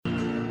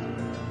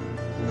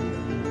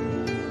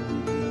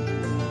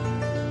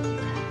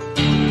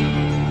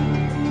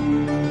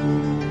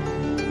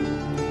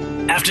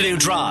Afternoon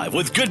Drive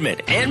with Goodman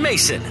and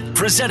Mason,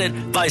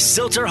 presented by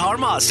Silter Har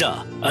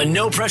Mazda. A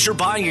no-pressure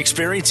buying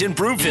experience in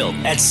Broomfield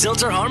at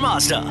Silter Har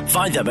Mazda.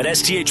 Find them at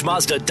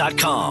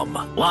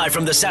sthmazda.com. Live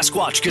from the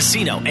Sasquatch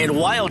Casino and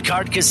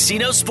Wildcard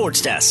Casino Sports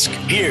Desk,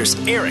 here's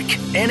Eric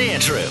and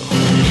Andrew.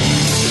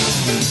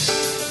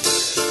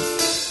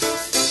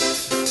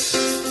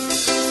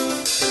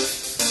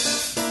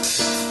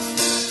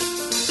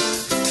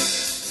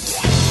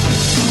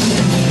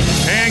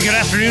 Good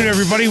afternoon,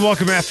 everybody.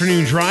 Welcome to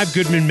Afternoon Drive.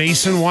 Goodman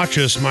Mason. Watch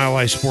us,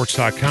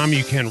 milehighsports.com.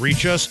 You can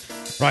reach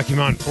us. Rocky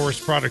Mountain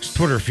Forest Products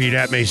Twitter feed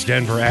at Mace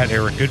Denver, at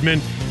Eric Goodman.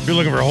 If you're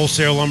looking for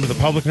wholesale lumber to the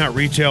public, not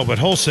retail, but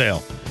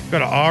wholesale, go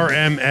to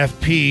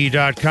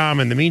rmfp.com.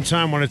 In the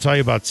meantime, I want to tell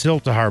you about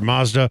Silter Har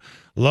Mazda.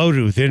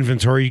 Loaded with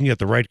inventory. You can get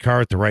the right car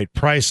at the right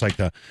price, like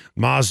the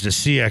Mazda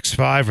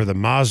CX-5 or the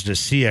Mazda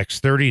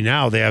CX-30.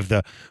 Now they have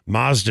the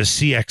Mazda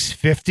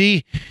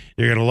CX-50.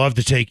 You're going to love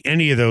to take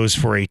any of those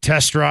for a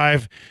test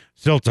drive.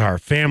 Silter Har,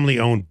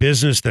 family-owned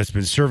business that's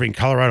been serving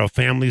Colorado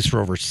families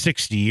for over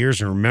 60 years.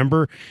 And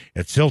remember,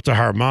 at Silter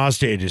Har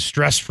Mazda, it is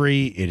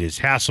stress-free, it is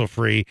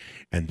hassle-free,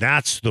 and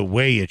that's the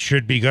way it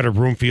should be. Go to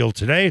Broomfield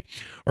today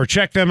or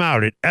check them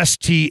out at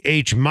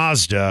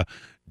sthmazda.com.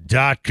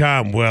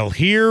 Well,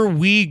 here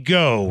we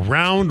go.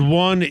 Round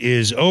one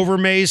is over,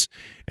 Mace,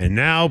 and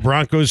now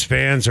Broncos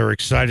fans are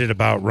excited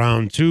about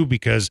round two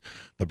because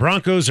the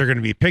Broncos are going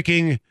to be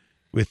picking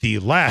with the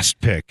last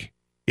pick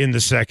in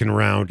the second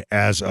round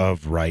as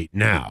of right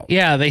now.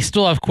 Yeah, they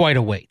still have quite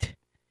a wait,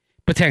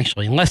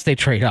 potentially, unless they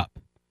trade up.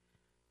 Of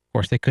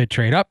course, they could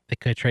trade up, they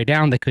could trade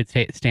down, they could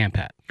stand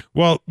pat.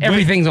 Well,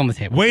 everything's on the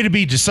table. Way to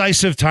be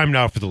decisive. Time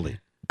now for the lead.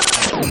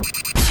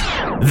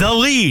 The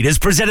lead is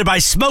presented by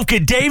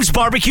Smokin' Dave's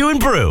Barbecue and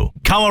Brew,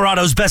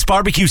 Colorado's best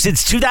barbecue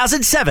since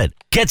 2007.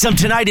 Get some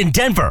tonight in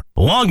Denver,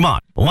 Longmont,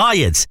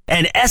 Lyons,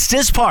 and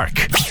Estes Park.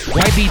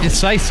 Why be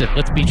decisive?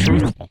 Let's be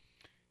truthful.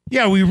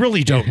 Yeah, we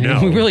really don't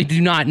know. We really do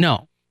not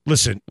know.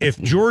 Listen, if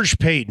George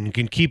Paton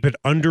can keep it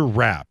under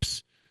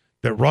wraps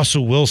that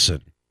Russell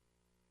Wilson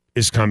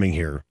is coming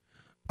here,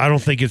 I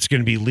don't think it's going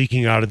to be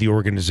leaking out of the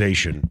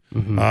organization.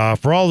 Mm-hmm.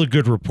 For all the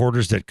good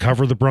reporters that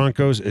cover the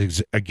Broncos,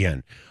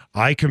 again,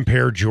 I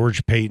compare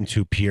George Paton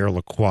to Pierre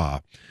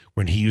Lacroix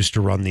when he used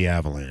to run the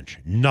Avalanche.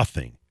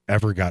 Nothing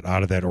ever got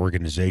out of that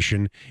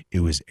organization. It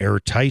was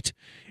airtight.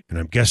 And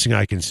I'm guessing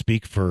I can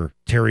speak for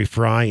Terry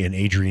Fry and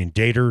Adrian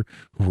Dater,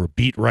 who were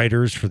beat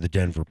writers for the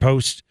Denver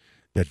Post,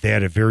 that they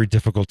had a very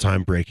difficult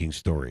time breaking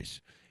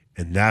stories.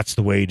 And that's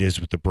the way it is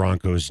with the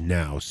Broncos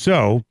now.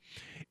 So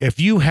if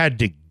you had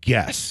to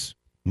guess,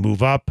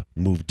 move up,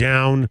 move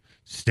down,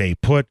 stay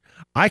put,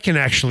 I can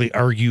actually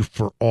argue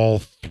for all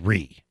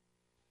three.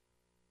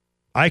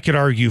 I could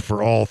argue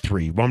for all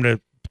three. Want me to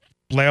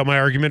lay out my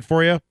argument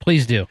for you?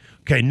 Please do.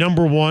 Okay,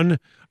 number one,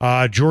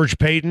 George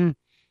Paton,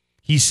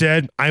 he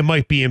said, I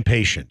might be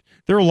impatient.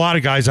 There are a lot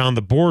of guys on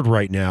the board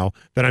right now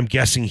that I'm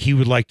guessing he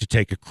would like to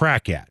take a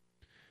crack at.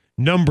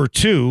 Number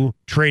two,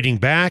 trading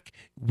back,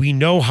 we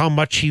know how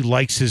much he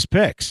likes his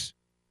picks.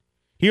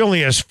 He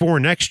only has 4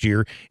 next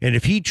year, and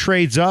if he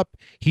trades up,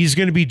 he's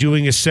going to be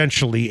doing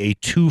essentially a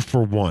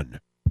 2-for-1.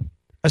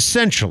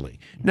 Essentially.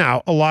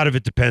 Now, a lot of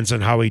it depends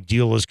on how a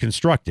deal is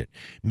constructed.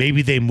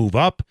 Maybe they move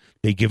up,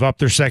 they give up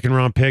their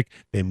second-round pick,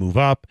 they move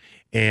up,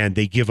 and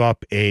they give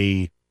up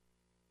a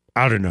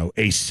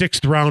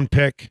 6th-round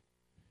pick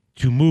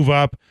to move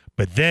up,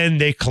 but then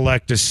they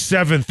collect a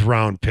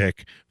 7th-round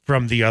pick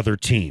from the other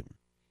team.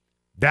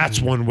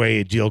 That's one way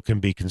a deal can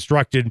be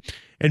constructed.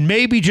 And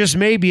maybe, just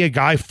maybe, a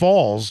guy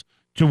falls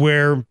to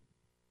where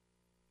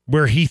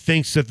he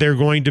thinks that they're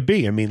going to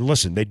be. I mean,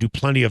 listen, they do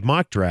plenty of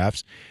mock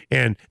drafts,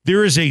 and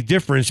there is a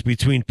difference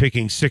between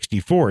picking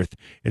 64th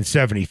and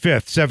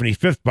 75th.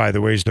 75th, by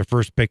the way, is the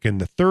first pick in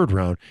the 3rd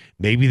round.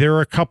 Maybe there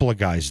are a couple of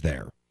guys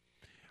there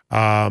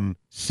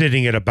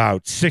sitting at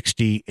about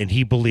 60, and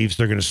he believes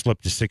they're going to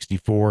slip to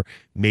 64,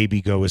 maybe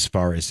go as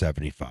far as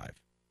 75.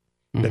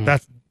 Mm-hmm.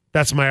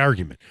 That's my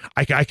argument.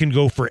 I can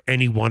go for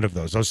any one of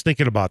those. I was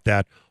thinking about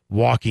that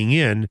walking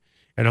in,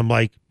 and I'm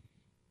like,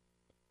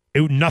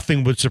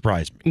 nothing would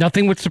surprise me.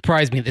 Nothing would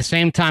surprise me. At the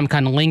same time,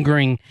 kind of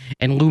lingering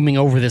and looming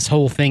over this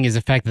whole thing is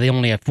the fact that they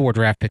only have 4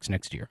 draft picks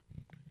next year.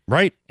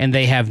 Right. And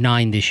they have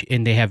 9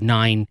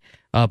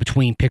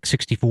 between pick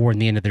 64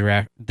 and the end of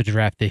the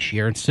draft this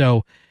year. And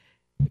so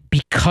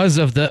because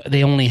of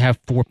they only have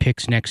 4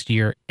 picks next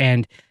year,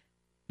 and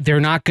they're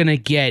not going to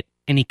get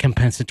any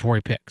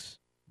compensatory picks.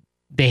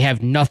 They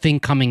have nothing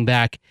coming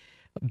back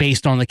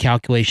based on the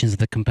calculations of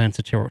the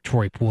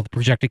compensatory pool, the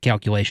projected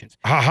calculations.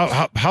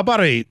 How about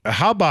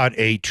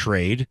a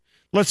trade?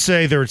 Let's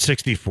say they're at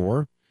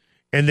 64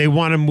 and they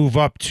want to move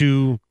up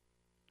to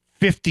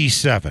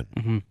 57.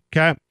 Mm-hmm.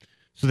 Okay.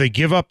 So they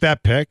give up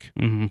that pick.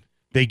 Mm-hmm.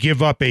 They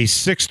give up a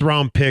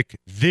 6th-round pick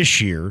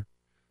this year,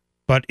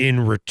 but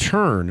in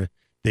return,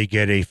 they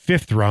get a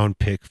 5th-round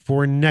pick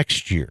for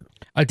next year.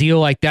 A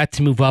deal like that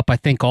to move up, I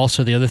think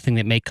also the other thing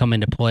that may come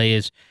into play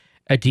is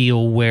a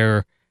deal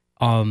where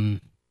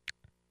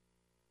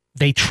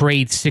they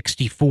trade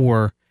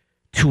 64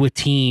 to a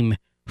team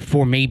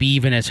for maybe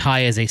even as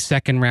high as a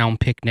 2nd-round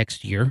pick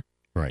next year.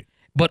 Right.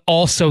 but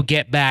also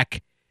get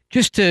back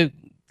just so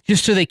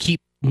they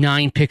keep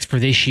 9 picks for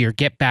this year,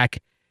 get back,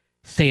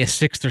 say, a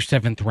 6th or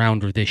 7th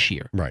rounder this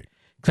year. Right.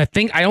 Because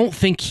I don't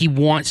think he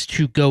wants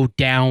to go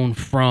down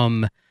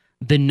from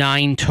the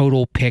 9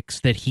 total picks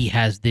that he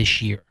has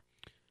this year.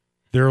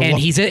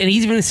 He's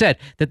even said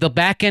that the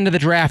back end of the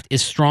draft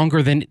is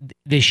stronger than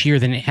this year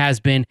than it has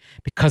been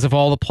because of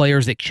all the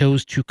players that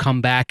chose to come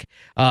back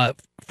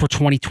for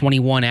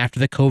 2021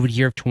 after the COVID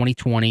year of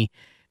 2020.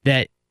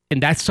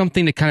 And that's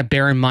something to kind of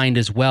bear in mind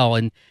as well.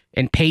 And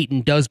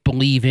Paton does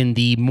believe in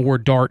the more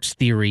darts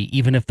theory,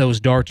 even if those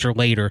darts are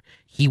later.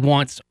 He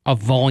wants a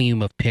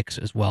volume of picks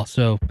as well.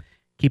 So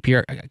keep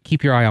your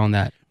eye on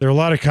that. There are a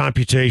lot of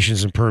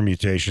computations and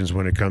permutations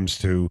when it comes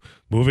to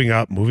moving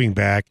up, moving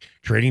back,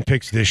 trading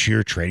picks this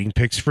year, trading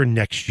picks for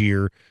next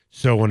year,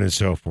 so on and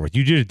so forth.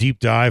 You did a deep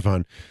dive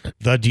on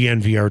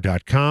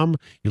thednvr.com.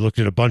 You looked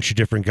at a bunch of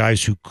different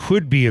guys who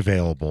could be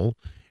available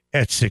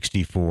at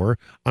 64.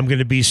 I'm going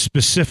to be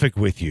specific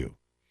with you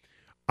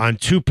on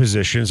 2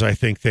 positions I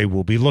think they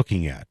will be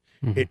looking at.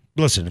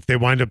 Listen, if they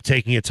wind up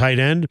taking a tight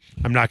end,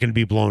 I'm not going to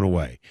be blown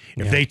away.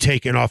 If they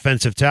take an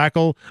offensive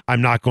tackle,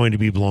 I'm not going to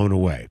be blown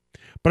away.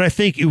 But I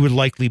think it would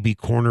likely be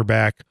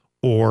cornerback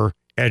or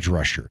edge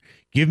rusher.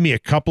 Give me a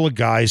couple of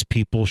guys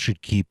people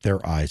should keep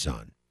their eyes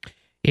on.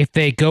 If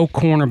they go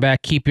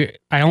cornerback,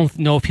 I don't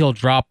know if he'll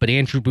drop, but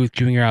Andrew Booth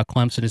Jr. out of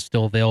Clemson is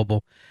still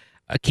available.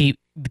 The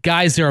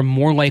guys that are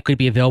more likely to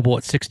be available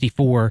at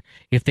 64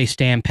 if they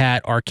stand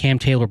pat are Cam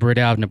Taylor-Britt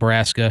out of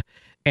Nebraska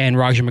and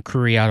Roger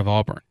McCreary out of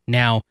Auburn.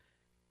 Now,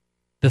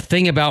 the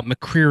thing about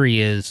McCreary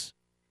is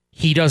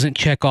he doesn't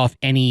check off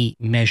any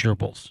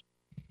measurables.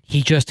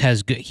 He just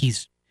has good. He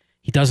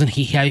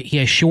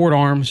has short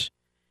arms.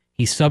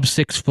 He's sub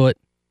 6 foot.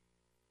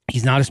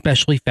 He's not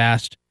especially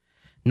fast,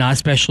 not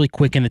especially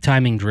quick in the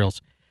timing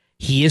drills.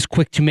 He is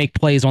quick to make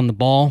plays on the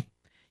ball.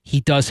 He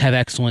does have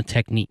excellent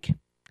technique.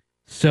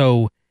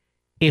 So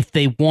if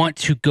they want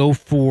to go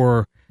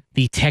for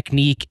the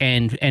technique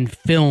and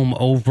film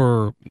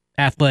over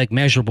athletic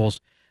measurables,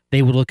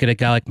 they would look at a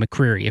guy like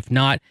McCreary. If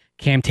not,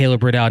 Cam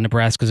Taylor-Britt out of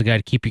Nebraska is a guy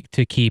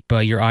to keep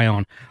your eye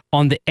on.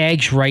 On the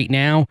edge right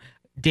now,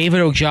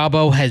 David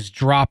Ojabo has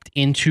dropped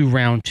into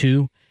round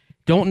 2.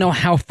 Don't know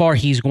how far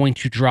he's going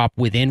to drop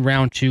within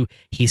round 2.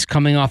 He's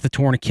coming off the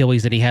torn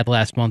Achilles that he had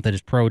last month at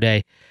his pro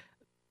day.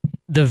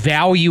 The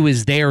value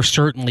is there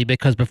certainly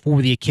because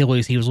before the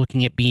Achilles, he was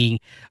looking at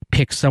being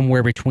picked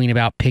somewhere between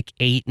about pick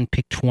 8 and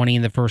pick 20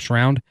 in the first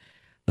round.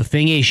 The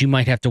thing is, you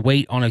might have to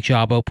wait on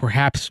Ojabo,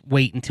 perhaps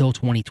wait until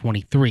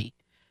 2023.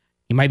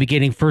 You might be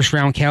getting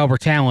first-round caliber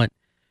talent,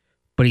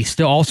 but he's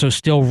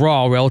still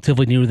raw,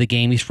 relatively new to the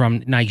game. He's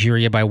from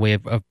Nigeria by way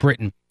of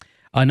Britain.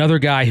 Another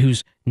guy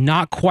who's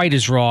not quite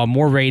as raw,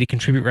 more ready to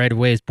contribute right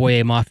away is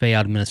Boye Mafe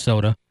out of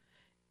Minnesota.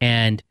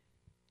 And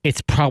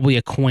it's probably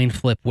a coin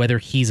flip whether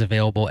he's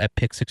available at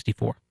pick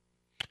 64.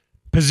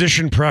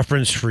 Position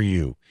preference for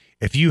you.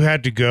 If you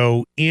had to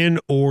go in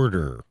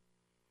order,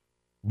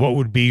 what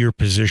would be your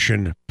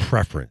position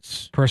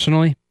preference?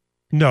 Personally?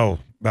 No.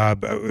 Do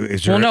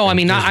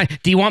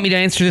you want me to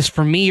answer this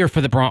for me or for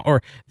the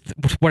or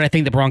what I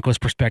think the Broncos'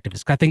 perspective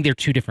is? I think they're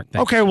 2 different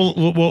things. Okay,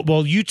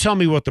 well, you tell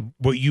me what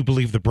you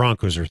believe the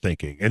Broncos are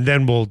thinking, and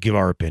then we'll give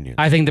our opinion.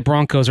 I think the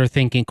Broncos are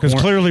thinking because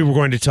clearly we're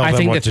going to tell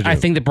them what to do. I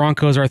think the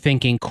Broncos are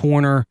thinking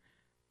corner,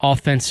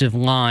 offensive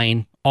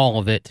line, all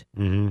of it,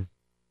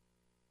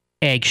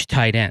 edge,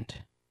 tight end.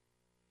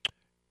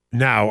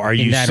 Now, are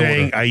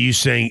you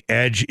saying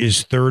edge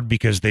is 3rd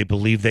because they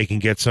believe they can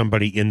get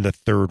somebody in the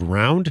 3rd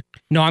round?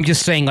 No, I'm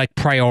just saying like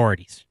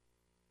priorities.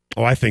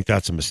 Oh, I think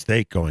that's a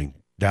mistake going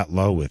that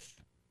low with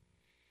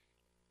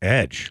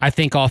edge. I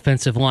think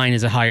offensive line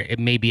is it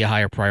may be a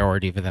higher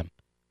priority for them.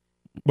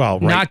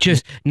 Well, right.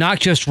 not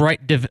just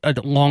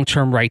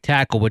long-term right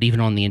tackle, but even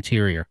on the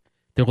interior.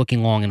 They're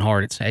looking long and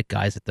hard at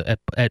guys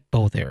at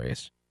both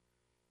areas.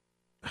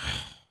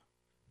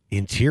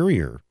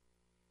 Interior.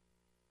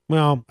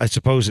 Well, I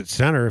suppose at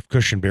center, if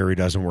Cushenberry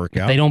doesn't work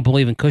out. They don't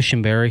believe in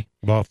Cushenberry.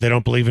 Well, if they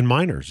don't believe in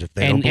Miners, if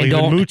they don't believe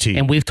in Muti.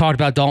 And we've talked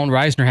about Dalton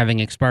Reisner having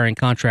an expiring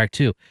contract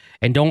too.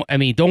 And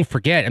don't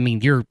forget,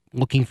 you're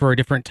looking for a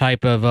different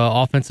type of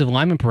offensive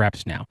lineman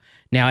perhaps now.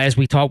 Now, as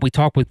we talked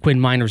with Quinn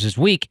Miners this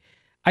week,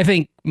 I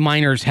think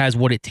Miners has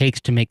what it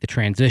takes to make the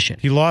transition.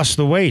 He lost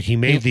the weight. He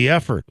made the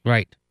effort.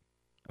 Right.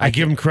 I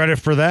give him credit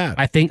for that.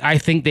 I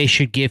think they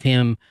should give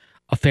him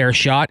a fair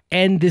shot.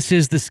 And this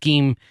is the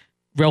scheme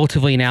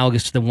relatively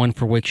analogous to the one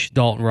for which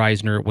Dalton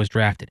Reisner was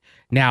drafted.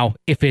 Now,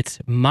 if it's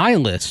my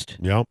list,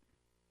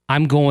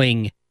 I'm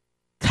going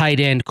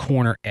tight end,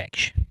 corner,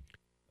 edge,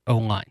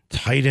 O-line.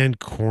 Tight end,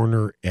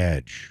 corner,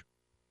 edge.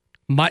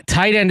 My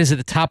tight end is at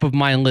the top of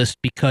my list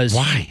because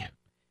why?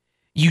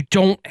 You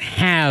don't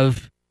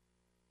have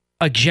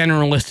a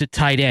generalist at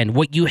tight end.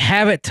 What you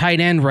have at tight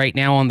end right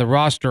now on the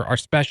roster are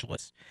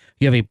specialists.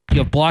 You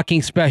have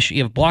blocking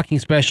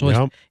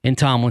specialist in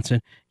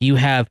Tomlinson. You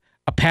have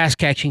a pass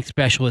catching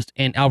specialist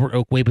in Albert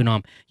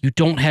Okwuegbunam. You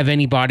don't have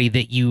anybody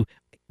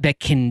that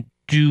can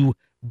do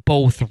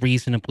both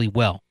reasonably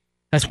well.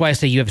 That's why I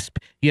say you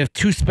have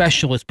 2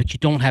 specialists, but you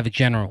don't have a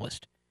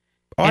generalist.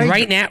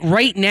 And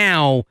right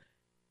now,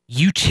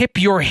 you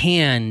tip your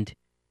hand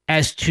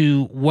as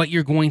to what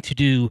you're going to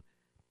do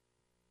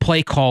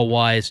play call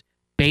wise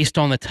based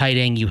on the tight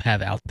end you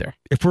have out there.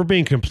 If we're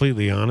being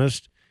completely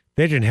honest,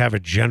 they didn't have a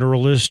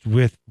generalist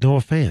with Noah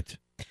Fant.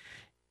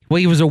 Well,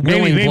 he was a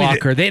willing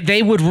blocker.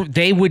 They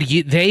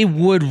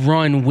would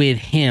run with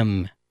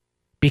him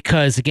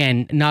because,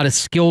 again, not a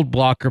skilled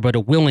blocker, but a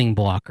willing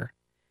blocker.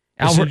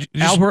 Albert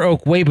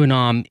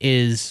Okwuegbunam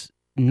is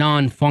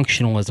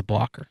non-functional as a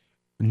blocker.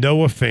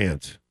 Noah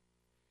Fant.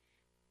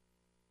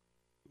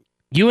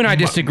 You and I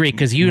disagree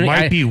because you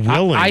might be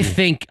willing. I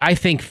think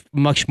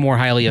much more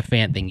highly of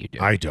Fant than you do.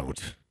 I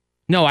don't.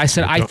 No, I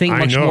said I think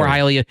much more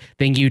highly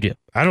than you do.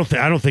 I don't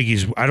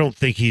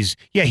think he's.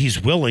 Yeah,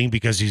 he's willing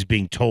because he's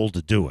being told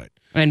to do it.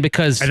 And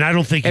I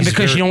don't think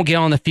you don't get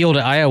on the field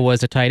at Iowa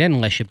as a tight end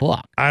unless you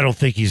block. I don't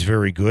think he's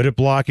very good at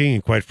blocking,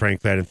 and quite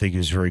frankly, I didn't think he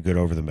was very good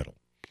over the middle.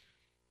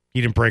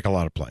 He didn't break a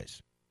lot of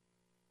plays.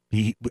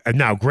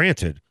 Now,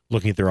 granted,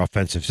 looking at their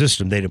offensive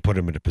system, they didn't put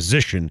him in a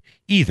position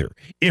either,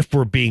 if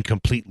we're being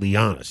completely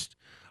honest.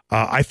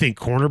 I think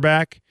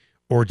cornerback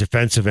or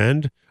defensive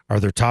end are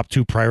their top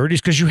two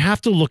priorities because you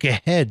have to look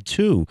ahead,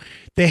 too.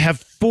 They have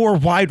 4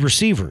 wide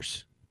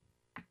receivers.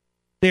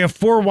 And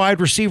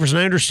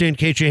I understand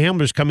KJ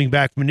Hamler is coming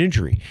back from an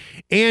injury.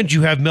 And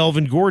you have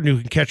Melvin Gordon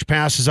who can catch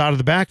passes out of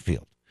the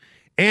backfield.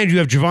 And you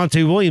have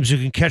Javonte Williams who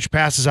can catch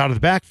passes out of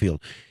the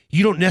backfield.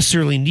 You don't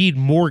necessarily need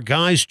more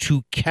guys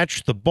to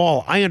catch the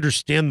ball. I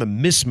understand the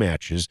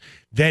mismatches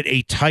that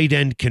a tight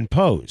end can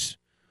pose.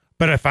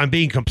 But if I'm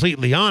being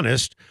completely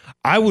honest,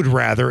 I would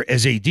rather,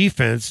 as a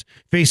defense,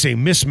 face a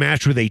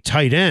mismatch with a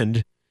tight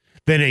end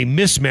than a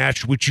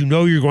mismatch which you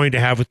know you're going to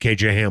have with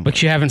KJ Hamler.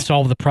 But you haven't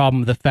solved the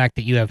problem of the fact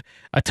that you have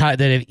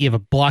a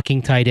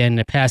blocking tight end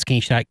and a pass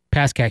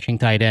catching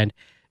tight end,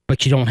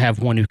 but you don't have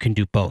one who can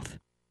do both.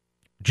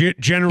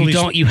 Generally,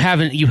 you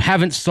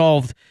haven't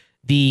solved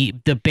the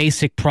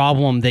basic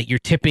problem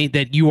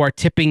that you are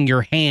tipping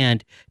your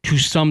hand to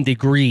some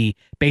degree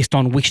based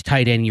on which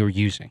tight end you're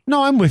using.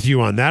 No, I'm with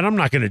you on that. I'm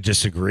not going to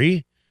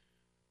disagree.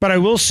 But I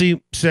will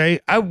say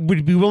I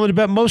would be willing to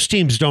bet most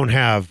teams don't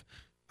have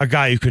a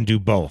guy who can do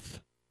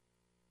both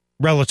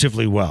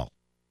relatively well.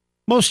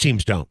 Most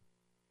teams don't.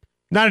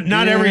 Not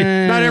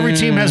every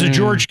team has a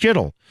George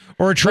Kittle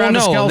or a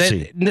Travis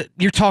Kelce.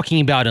 You're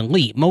talking about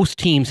elite. Most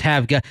teams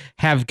have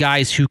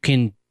guys who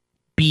can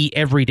be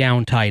every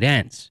down tight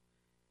ends.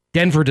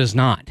 Denver does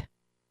not.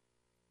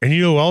 And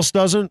you know who else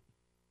doesn't?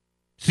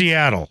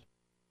 Seattle.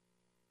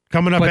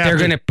 Coming up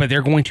But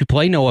they're going to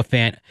play Noah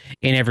Fant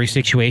in every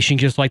situation,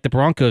 just like the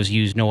Broncos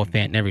use Noah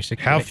Fant in every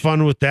situation. Have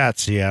fun with that,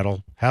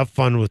 Seattle. Have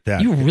fun with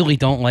that. You really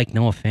don't like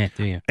Noah Fant,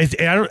 do you?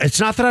 It's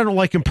not that I don't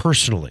like him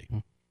personally.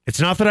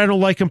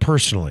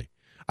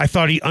 I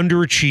thought he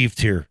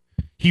underachieved here.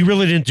 He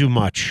really didn't do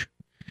much.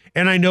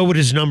 And I know what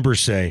his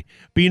numbers say.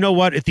 But you know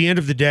what? At the end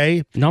of the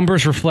day...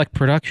 Numbers reflect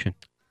production.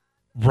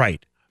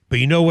 Right. But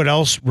you know what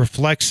else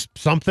reflects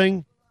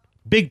something?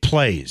 Big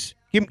plays.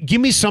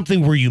 Give me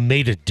something where you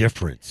made a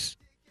difference.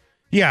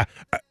 Yeah.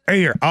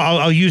 Here,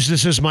 I'll use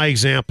this as my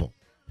example.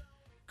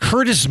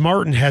 Curtis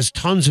Martin has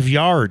tons of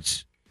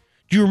yards.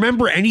 Do you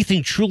remember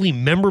anything truly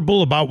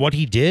memorable about what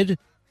he did?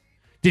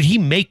 Did he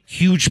make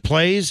huge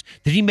plays?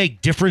 Did he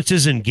make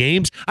differences in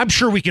games? I'm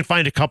sure we can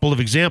find a couple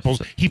of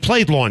examples. He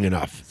played long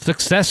enough.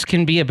 Success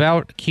can be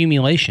about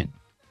accumulation.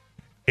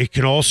 It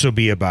can also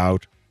be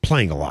about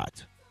playing a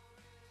lot.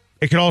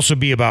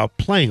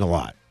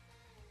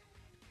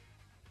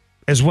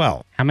 As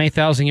well. How many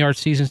 1,000-yard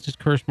seasons does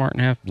Curtis Martin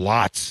have?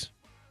 Lots.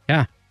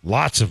 Yeah.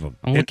 Lots of them.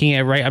 I'm looking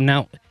at I'm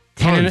now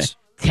 10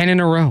 in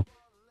a row.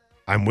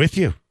 I'm with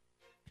you.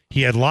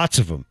 He had lots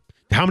of them.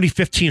 How many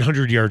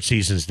 1,500-yard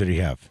seasons did he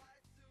have?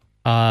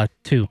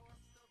 2.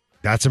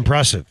 That's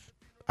impressive.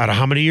 Out of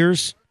how many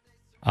years?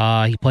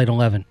 He played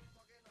 11.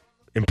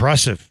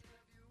 Impressive.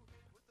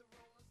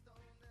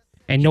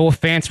 And Noah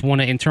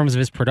Fant, in terms of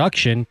his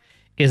production,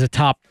 is a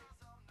top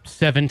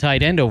 7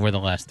 tight end over the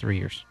last 3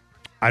 years.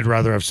 I'd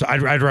rather have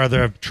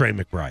Trey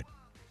McBride.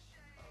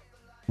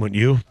 Wouldn't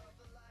you?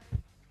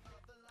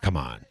 Come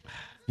on.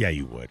 Yeah,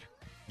 you would.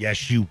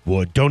 Yes, you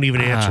would. Don't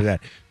even answer that.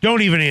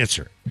 Don't even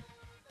answer.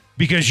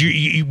 Because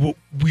you're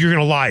going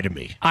to lie to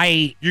me.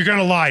 You're going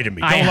to lie to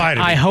me. Don't lie to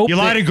me. I hope you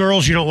lie to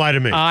girls, you don't lie to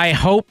me. I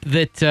hope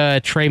that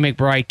Trey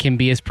McBride can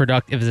be as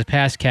productive as a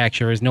pass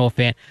catcher as Noah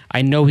Fant.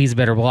 I know he's a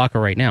better blocker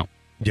right now.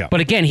 Yeah.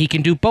 But again, he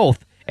can do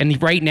both.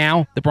 And right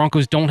now, the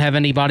Broncos don't have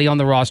anybody on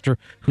the roster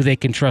who they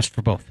can trust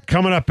for both.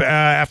 Coming up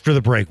after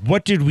the break,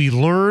 what did we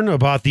learn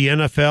about the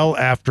NFL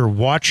after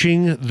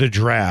watching the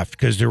draft?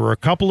 Because there were a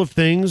couple of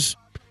things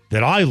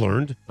that I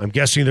learned. I'm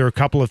guessing there are a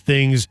couple of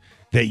things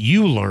that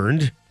you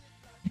learned.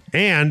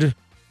 And,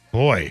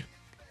 boy,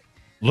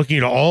 looking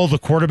at all the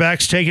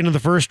quarterbacks taken in the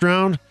first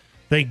round,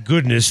 thank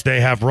goodness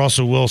they have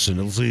Russell Wilson.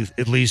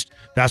 At least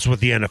that's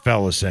what the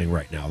NFL is saying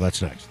right now.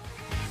 That's next.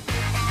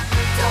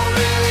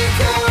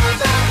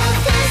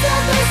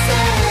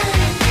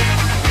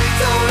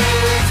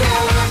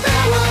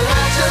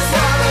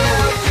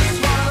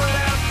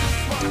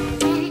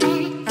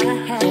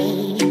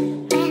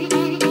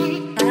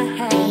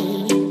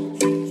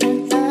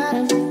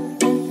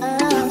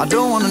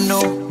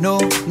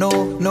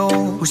 no.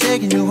 Who's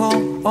taking you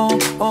home,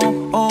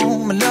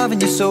 I'm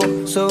loving you so.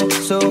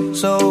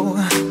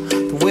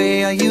 The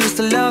way I used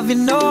to love you,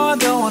 no, I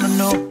don't wanna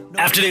know.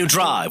 Afternoon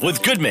Drive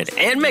with Goodman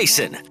and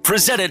Mason,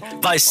 presented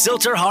by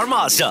Silter Har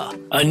Mazda.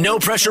 A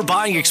no-pressure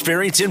buying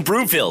experience in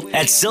Broomfield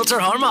at Silter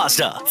Har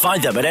Mazda.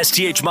 Find them at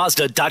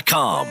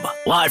sthmazda.com.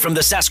 Live from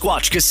the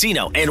Sasquatch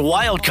Casino and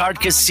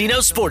Wildcard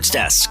Casino Sports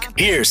Desk,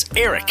 here's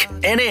Eric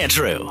and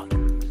Andrew.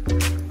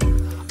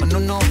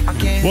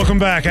 Welcome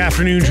back.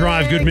 Afternoon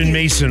Drive, Goodman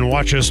Mason.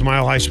 Watch us,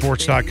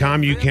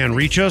 milehighsports.com. You can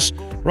reach us.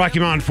 Rocky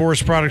Mountain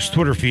Forest Products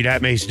Twitter feed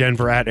at Mace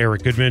Denver, at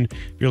Eric Goodman.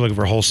 If you're looking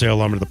for wholesale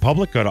lumber to the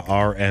public, go to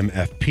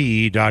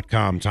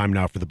rmfp.com. Time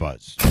now for the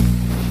Buzz.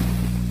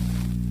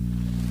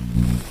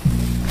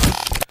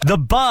 The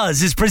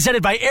Buzz is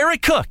presented by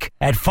Eric Cook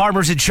at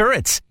Farmers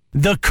Insurance.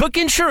 The Cook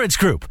Insurance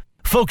Group,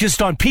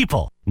 focused on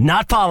people,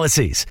 not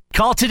policies.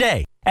 Call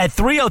today at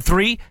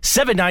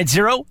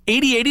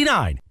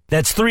 303-790-8089.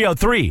 That's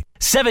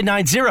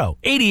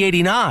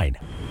 303-790-8089.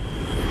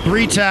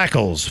 3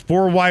 tackles,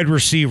 4 wide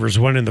receivers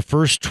went in the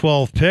first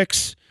 12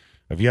 picks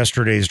of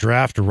yesterday's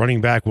draft. A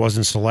running back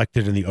wasn't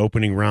selected in the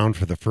opening round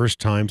for the first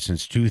time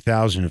since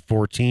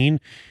 2014.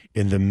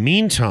 In the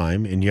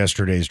meantime, in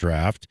yesterday's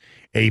draft,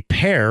 a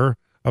pair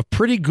of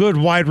pretty good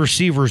wide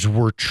receivers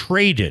were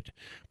traded.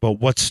 But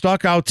what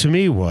stuck out to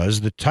me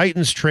was the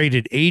Titans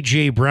traded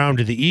A.J. Brown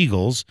to the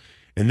Eagles,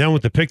 and then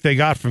with the pick they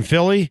got from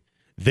Philly,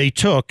 they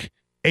took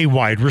a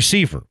wide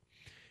receiver.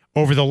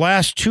 Over the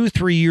last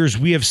 2-3 years,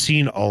 we have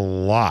seen a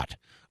lot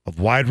of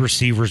wide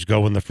receivers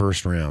go in the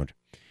first round.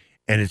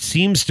 And it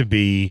seems to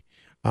be,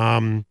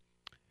 I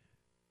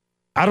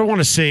don't want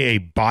to say a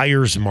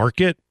buyer's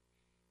market,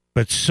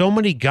 but so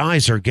many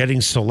guys are getting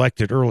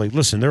selected early.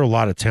 Listen, there are a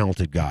lot of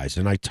talented guys,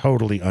 and I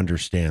totally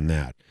understand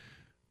that.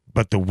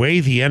 But the way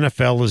the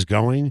NFL is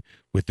going,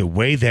 with the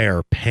way they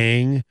are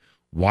paying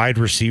wide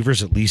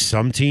receivers, at least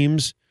some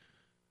teams,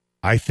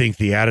 I think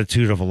the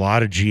attitude of a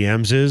lot of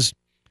GMs is,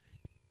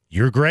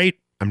 you're great.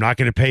 I'm not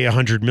going to pay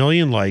 $100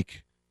 million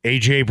like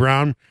A.J.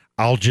 Brown.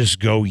 I'll just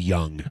go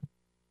young.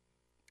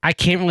 I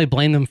can't really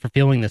blame them for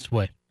feeling this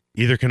way.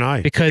 Either can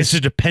I. Because it's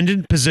a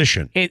dependent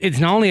position. It's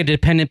not only a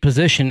dependent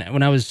position.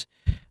 When I was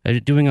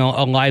doing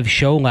a live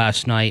show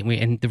last night,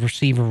 and the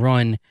receiver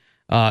run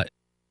was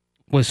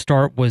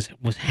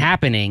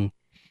happening,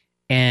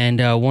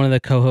 and one of the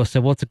co-hosts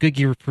said, "Well, it's a good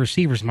year for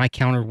receivers." My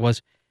counter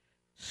was,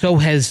 "So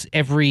has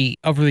every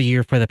other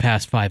year for the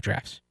past 5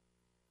 drafts."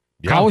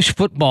 Yeah. College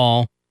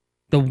football,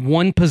 the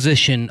one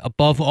position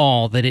above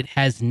all that it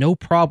has no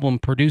problem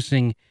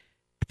producing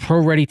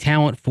pro-ready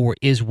talent for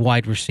is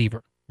wide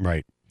receiver.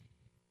 Right.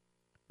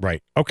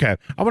 Okay.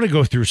 I want to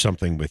go through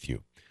something with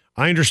you.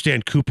 I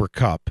understand Cooper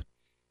Kupp.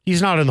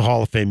 He's not in the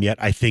Hall of Fame yet.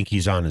 I think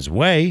he's on his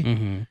way.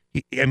 Mm-hmm.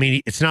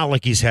 It's not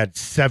like he's had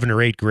 7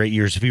 or 8 great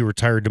years. If he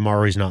retired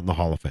tomorrow, he's not in the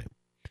Hall of Fame.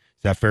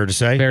 Is that fair to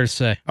say? Fair to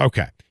say.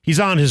 Okay. He's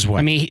on his way.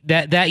 I mean,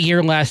 that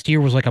year last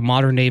year was like a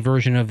modern-day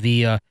version of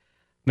the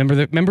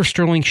remember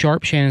Sterling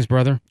Sharp, Shannon's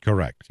brother?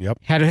 Correct.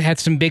 Yep. Had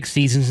some big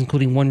seasons,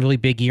 including one really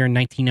big year in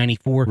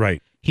 1994.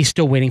 Right. He's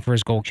still waiting for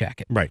his gold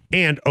jacket. Right.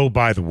 And oh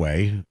by the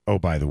way,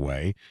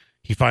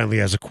 he finally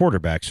has a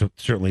quarterback, so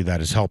certainly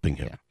that is helping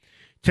him. Yeah.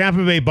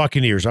 Tampa Bay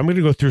Buccaneers. I'm going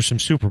to go through some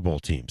Super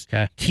Bowl teams.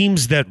 Okay.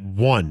 Teams that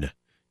won,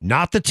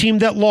 not the team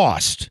that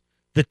lost,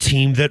 the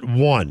team that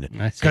won.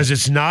 Because it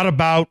is not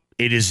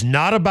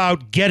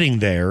about getting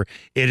there.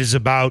 It is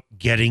about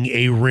getting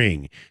a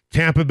ring.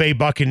 Tampa Bay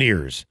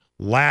Buccaneers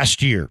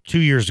last year, 2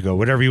 years ago,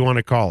 whatever you want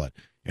to call it.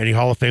 Any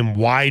Hall of Fame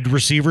wide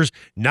receivers?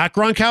 Not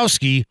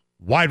Gronkowski,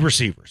 wide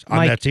receivers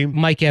on that team.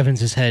 Mike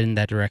Evans is headed in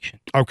that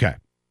direction. Okay.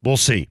 We'll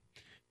see.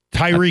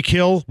 Tyreek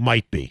Hill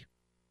might be.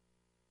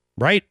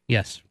 Right?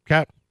 Yes.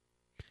 Okay.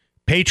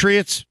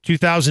 Patriots,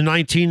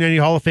 2019, any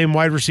Hall of Fame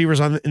wide receivers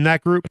in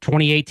that group?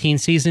 2018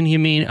 season, you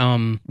mean?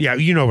 Yeah,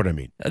 you know what I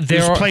mean.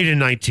 Who's played in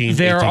 19.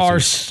 There are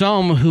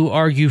some who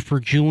argue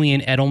for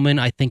Julian Edelman.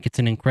 I think it's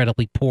an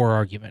incredibly poor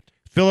argument.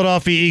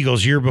 Philadelphia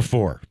Eagles, year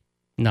before.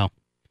 No.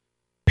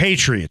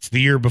 Patriots,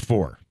 the year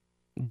before.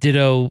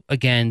 Ditto,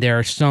 again, there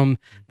are some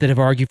that have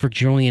argued for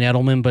Julian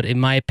Edelman, but in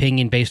my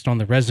opinion, based on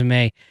the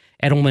resume,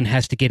 Edelman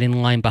has to get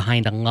in line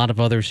behind a lot of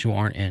others who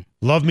aren't in.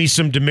 Love me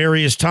some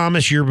Demaryius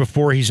Thomas. Year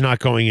before, he's not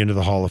going into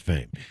the Hall of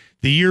Fame.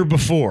 The year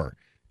before,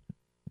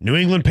 New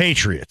England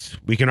Patriots.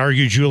 We can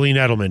argue Julian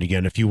Edelman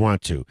again if you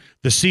want to.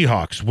 The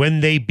Seahawks,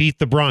 when they beat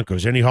the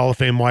Broncos. Any Hall of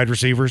Fame wide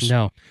receivers?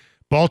 No.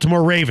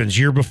 Baltimore Ravens,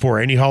 year before.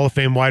 Any Hall of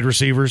Fame wide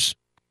receivers?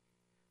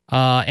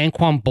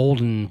 Anquan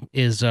Bolden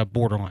is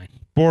borderline.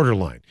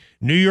 Borderline.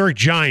 New York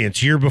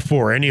Giants, year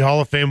before. Any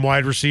Hall of Fame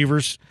wide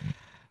receivers?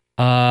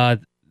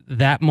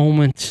 That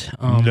moment,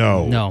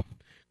 no.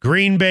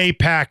 Green Bay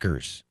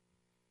Packers.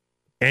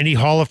 Any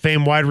Hall of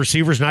Fame wide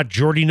receivers? Not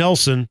Jordy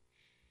Nelson.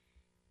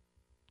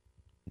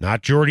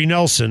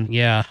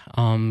 Yeah.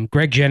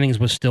 Greg Jennings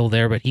was still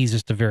there, but he's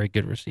just a very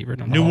good receiver.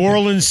 New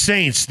Orleans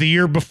Saints, the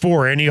year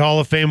before. Any Hall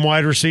of Fame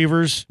wide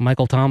receivers?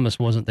 Michael Thomas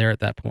wasn't there at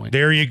that point.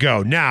 There you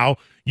go. Now,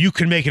 you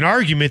can make an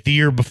argument the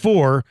year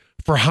before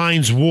for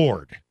Hines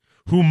Ward,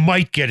 who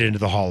might get into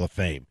the Hall of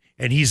Fame,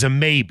 and he's a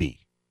maybe.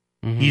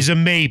 He's a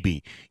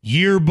maybe.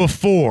 Year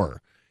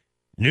before,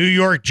 New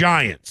York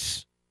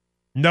Giants,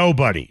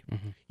 nobody.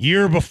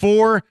 Year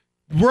before,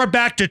 we're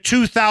back to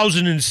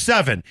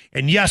 2007,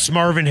 and yes,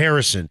 Marvin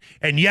Harrison,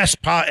 and yes,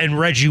 and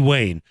Reggie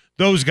Wayne.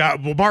 Those guys.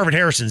 Well, Marvin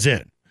Harrison's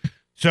in.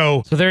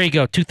 So there you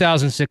go,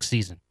 2006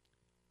 season.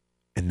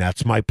 And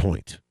that's my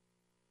point.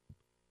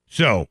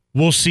 So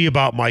we'll see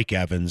about Mike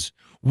Evans.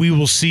 We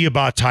will see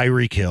about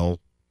Tyreek Hill.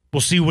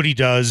 We'll see what he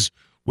does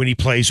when he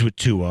plays with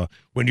Tua.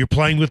 When you're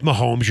playing with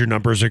Mahomes, your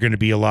numbers are going to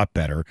be a lot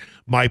better.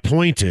 My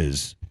point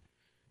is,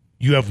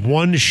 you have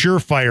one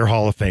surefire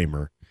Hall of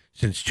Famer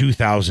since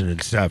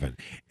 2007,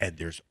 and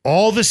there's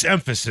all this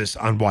emphasis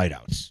on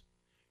wideouts.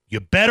 You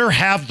better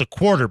have the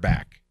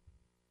quarterback.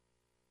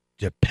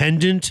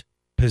 Dependent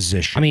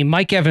position. I mean,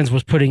 Mike Evans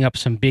was putting up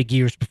some big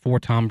years before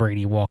Tom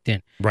Brady walked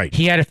in. Right.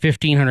 He had a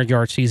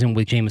 1,500-yard season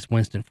with Jameis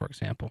Winston, for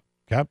example.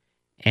 Yep.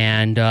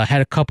 And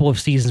had a couple of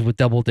seasons with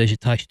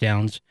double-digit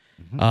touchdowns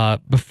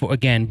before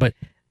again. But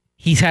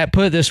he's had,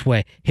 put it this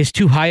way, his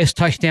 2 highest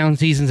touchdown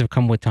seasons have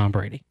come with Tom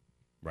Brady.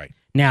 Right.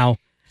 Now,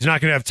 he's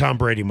not going to have Tom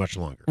Brady much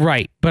longer.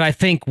 Right. But I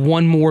think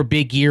one more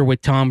big year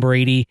with Tom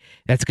Brady,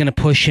 that's going to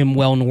push him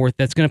well north.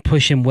 That's going to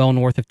push him well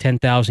north of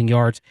 10,000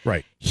 yards.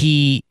 Right.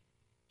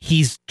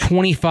 He's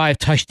 25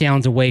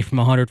 touchdowns away from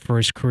 100 for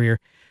his career.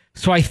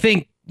 So I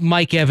think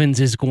Mike Evans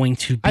is going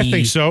to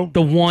be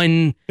the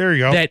one there you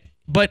go.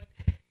 But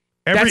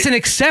that's an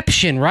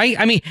exception, right?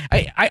 I mean,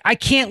 I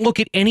can't look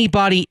at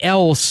anybody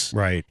else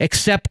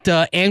except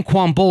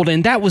Anquan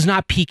Bolden. That was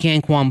not peak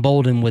Anquan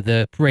Bolden with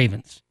the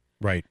Ravens.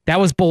 Right. That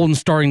was Bolden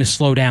starting to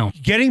slow down.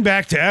 Getting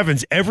back to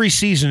Evans, every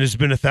season has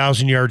been a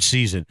 1,000-yard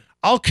season.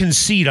 I'll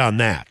concede on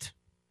that.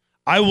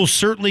 I will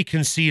certainly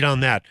concede on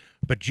that.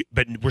 But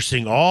we're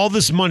seeing all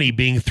this money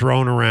being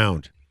thrown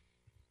around.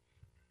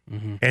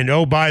 And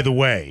oh, by the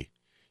way,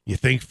 you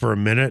think for a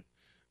minute,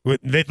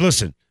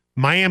 listen,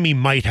 Miami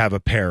might have a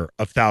pair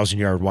of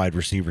 1,000-yard wide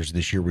receivers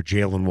this year with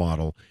Jalen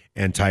Waddle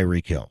and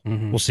Tyreek Hill.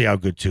 We'll see how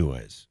good Tua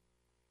is.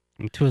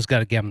 And Tua's got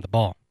to give him the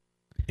ball.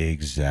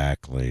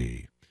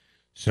 Exactly.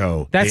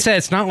 So that said,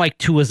 it's not like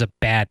Tua's a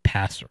bad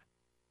passer.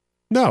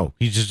 No,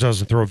 he just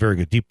doesn't throw a very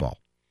good deep ball.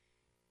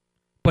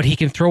 But he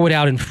can throw it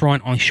out in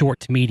front on short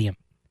to medium.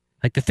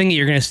 Like the thing that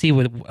you're going to see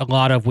with a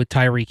lot of with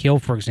Tyreek Hill,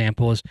 for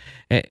example,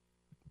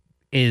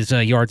 is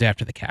yards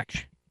after the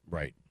catch.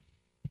 Right.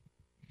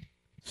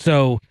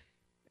 So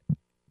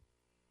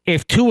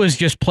if Tua's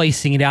just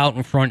placing it out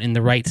in front in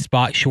the right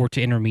spot, short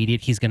to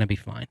intermediate, he's going to be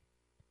fine.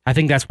 I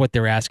think that's what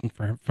they're asking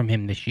from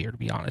him this year, to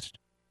be honest.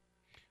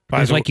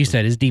 Because like you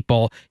said, his deep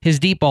ball is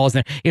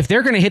there. If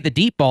they're going to hit the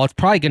deep ball, it's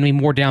probably going to be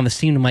more down the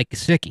seam to Mike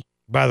Gesicki.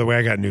 By the way,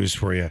 I got news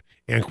for you.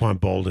 Anquan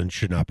Bolden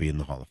should not be in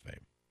the Hall of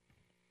Fame.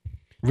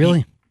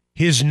 Really?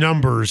 His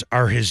numbers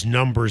are his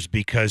numbers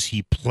because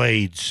he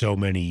played so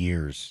many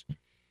years.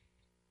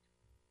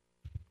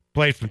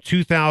 Played from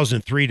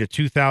 2003 to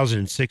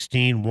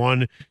 2016,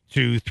 1,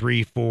 2,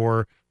 3,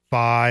 4,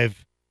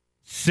 5,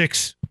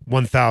 6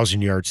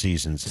 1,000-yard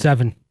seasons.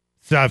 7.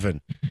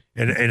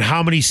 And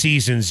how many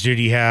seasons did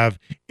he have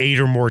 8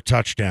 or more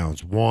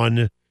touchdowns?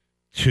 1,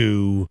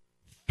 2,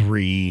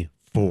 3,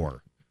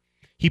 4.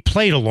 He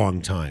played a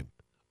long time.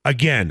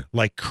 Again,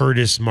 like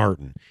Curtis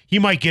Martin. He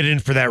might get in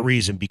for that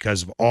reason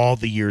because of all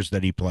the years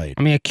that he played.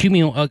 I mean,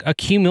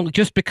 accumulate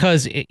just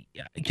because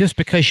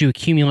you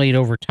accumulate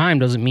over time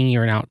doesn't mean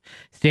you're an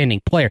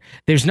outstanding player.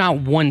 There's not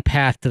one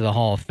path to the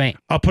Hall of Fame.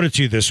 I'll put it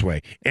to you this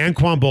way.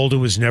 Anquan Bolden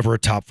was never a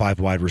top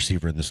 5 wide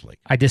receiver in this league.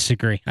 I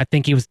disagree. I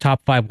think he was a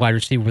top 5 wide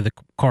receiver with the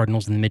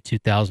Cardinals in the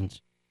mid-2000s.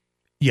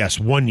 Yes,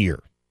 1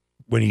 year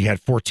when he had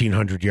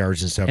 1,400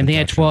 yards and 7 and they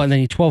touchdowns. had 12, and then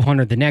he had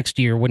 1,200 the next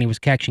year when he was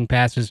catching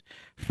passes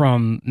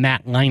from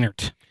Matt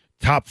Leinart.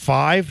 Top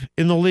 5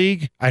 in the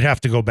league? I'd have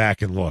to go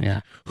back and look.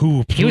 Yeah.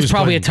 He was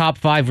probably a top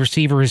 5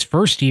 receiver his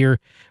first year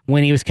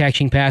when he was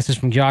catching passes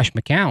from Josh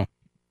McCown.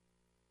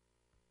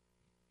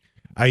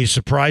 Are you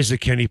surprised that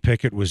Kenny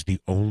Pickett was the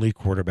only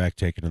quarterback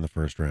taken in the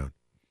first round?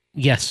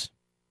 Yes.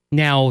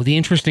 Now, the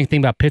interesting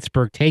thing about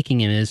Pittsburgh taking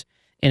him is,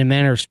 in a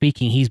manner of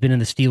speaking, he's been in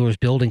the Steelers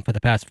building for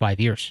the past 5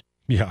 years.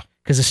 Yeah.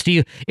 Because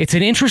it's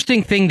an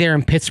interesting thing there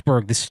in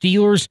Pittsburgh. The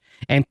Steelers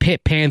and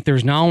Pitt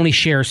Panthers not only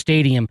share a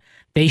stadium,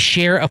 they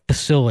share a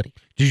facility.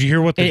 Did you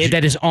hear what I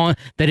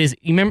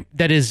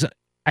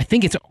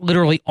think it's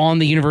literally on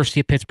the University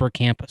of Pittsburgh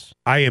campus.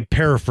 I am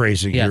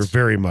paraphrasing here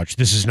very much.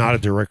 This is not a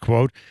direct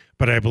quote,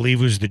 but I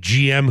believe it was the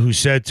GM who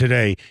said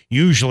today,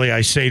 usually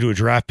I say to a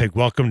draft pick,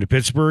 welcome to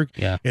Pittsburgh.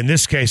 Yeah. In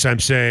this case, I'm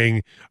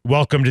saying,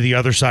 welcome to the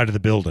other side of the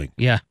building.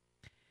 Yeah.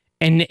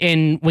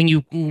 And when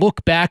you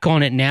look back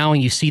on it now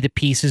and you see the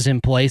pieces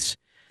in place,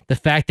 the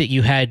fact that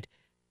you had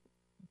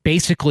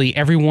basically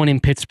everyone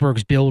in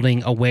Pittsburgh's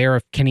building aware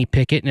of Kenny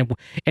Pickett,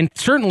 and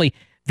certainly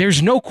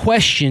there's no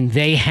question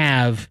they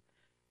have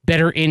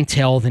better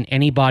intel than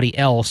anybody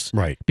else.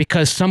 Right.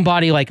 Because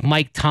somebody like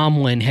Mike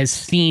Tomlin has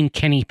seen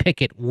Kenny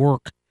Pickett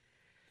work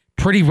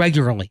pretty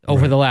regularly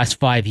over the last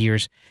 5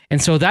 years.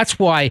 And so that's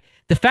why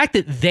the fact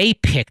that they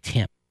picked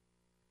him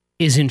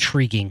is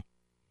intriguing,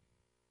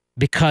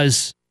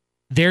 because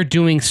they're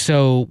doing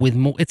so with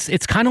more.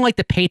 It's kind of like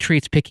the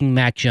Patriots picking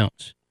Mac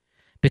Jones,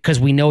 because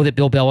we know that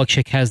Bill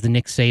Belichick has the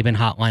Nick Saban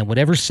hotline.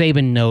 Whatever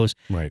Saban knows,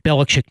 Right.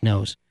 Belichick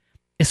knows.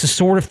 It's the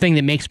sort of thing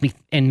that makes me.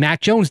 And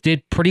Mac Jones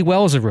did pretty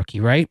well as a rookie,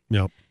 right?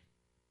 Yep.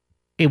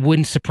 It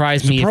wouldn't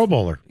surprise me. He's a Pro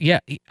Bowler. Yeah,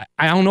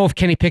 I don't know if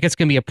Kenny Pickett's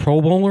going to be a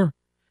Pro Bowler,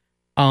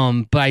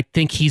 but I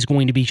think he's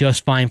going to be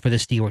just fine for the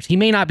Steelers. He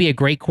may not be a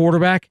great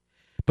quarterback,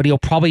 but he'll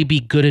probably be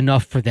good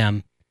enough for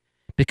them.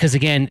 Because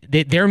again,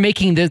 they're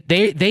making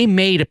they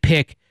made a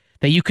pick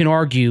that you can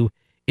argue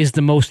is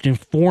the most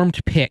informed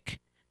pick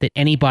that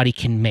anybody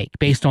can make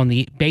based on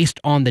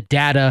the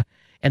data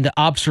and the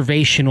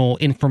observational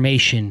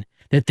information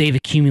that they've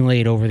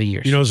accumulated over the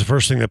years. You know, it was the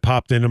first thing that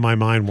popped into my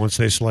mind once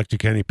they selected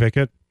Kenny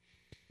Pickett.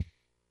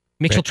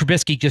 Mitchell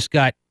Trubisky just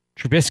got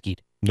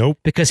Trubisky'd. Nope.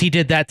 Because he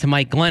did that to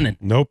Mike Glennon.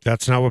 Nope,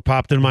 that's not what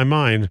popped in my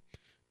mind.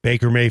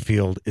 Baker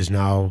Mayfield is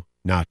now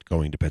not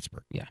going to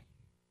Pittsburgh. Yeah.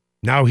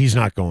 Now he's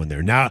not going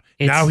there. Now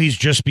he's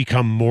just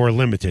become more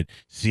limited.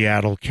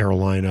 Seattle,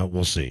 Carolina,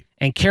 we'll see.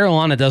 And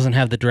Carolina doesn't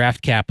have the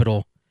draft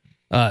capital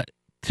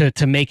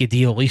to make a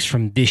deal, at least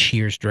from this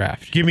year's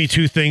draft. Give me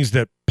two things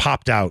that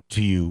popped out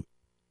to you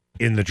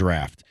in the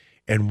draft.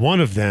 And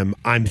one of them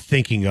I'm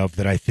thinking of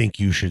that I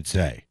think you should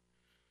say.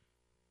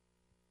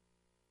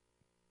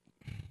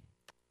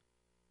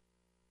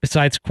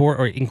 Besides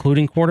or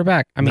including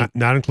quarterback? I mean,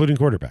 not including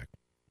quarterback.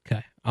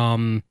 Okay.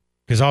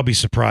 Because I'll be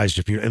surprised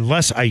if you,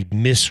 unless I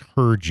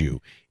misheard you,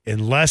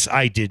 unless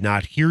I did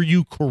not hear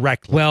you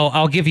correctly. Well,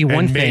 I'll give you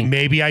one thing.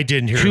 Maybe I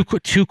didn't hear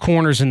two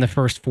corners in the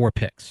first 4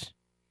 picks.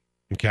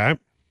 Okay.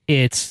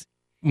 It's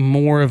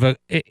more of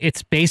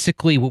it's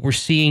basically what we're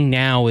seeing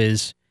now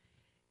is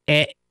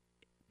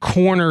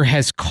corner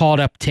has caught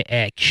up to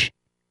edge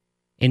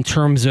in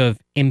terms of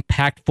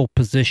impactful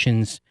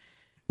positions.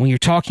 When you're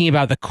talking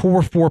about the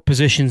core 4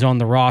 positions on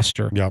the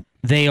roster, yep,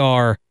 they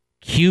are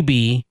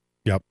QB,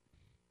 yep,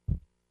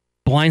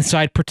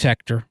 blindside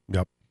protector,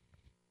 yep,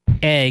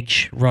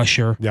 edge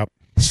rusher, yep,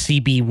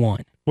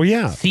 CB1. Well,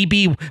 yeah.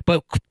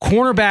 But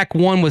cornerback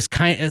 1 was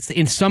kind of,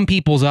 in some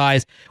people's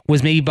eyes,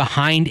 was maybe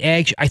behind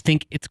edge. I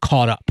think it's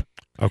caught up.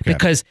 Okay.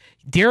 Because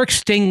Derek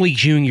Stingley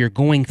Jr.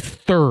 going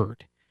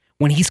 3rd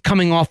when he's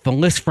coming off the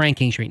Liz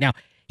Frank injury. Now,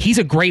 he's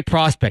a great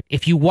prospect.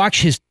 If you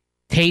watch his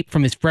tape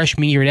from his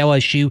freshman year at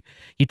LSU,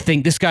 you'd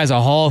think this guy's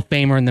a Hall of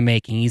Famer in the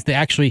making. He's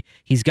certainly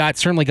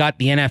got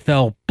the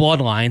NFL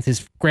bloodlines.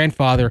 His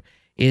grandfather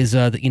is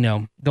the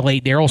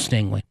late Darryl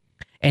Stingley,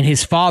 and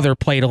his father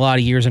played a lot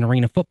of years in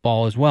arena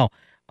football as well.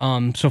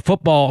 So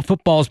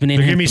football's been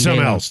in. So give me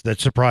something else that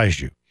surprised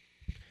you.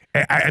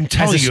 I'm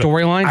telling you,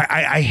 storyline.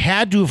 I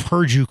had to have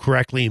heard you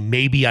correctly.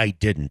 Maybe I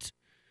didn't.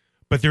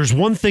 But there's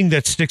one thing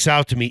that sticks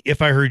out to me.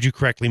 If I heard you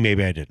correctly,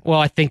 maybe I didn't. Well,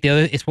 I think the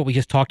other is what we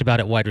just talked about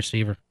at wide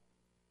receiver.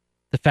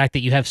 The fact that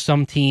you have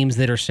some teams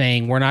that are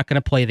saying we're not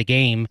going to play the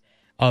game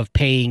of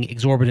paying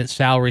exorbitant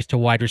salaries to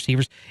wide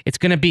receivers.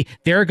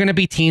 There are going to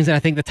be teams, and I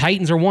think the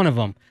Titans are one of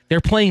them.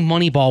 They're playing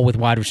money ball with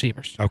wide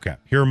receivers. Okay,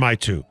 here are my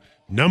 2.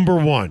 Number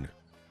 1,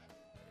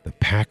 the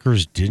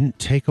Packers didn't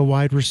take a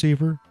wide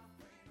receiver.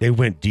 They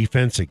went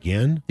defense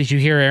again. Did you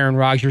hear Aaron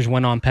Rodgers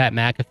went on Pat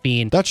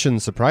McAfee? That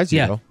shouldn't surprise you,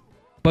 though.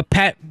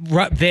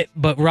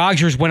 But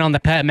Rodgers went on the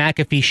Pat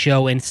McAfee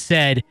show and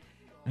said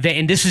that,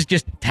 and this is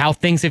just how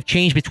things have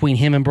changed between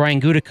him and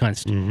Brian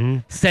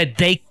Gutekunst, said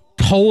they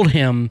told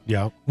him,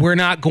 we're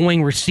not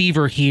going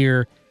receiver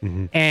here,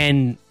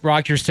 and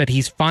Rodgers said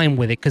he's fine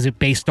with it because it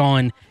based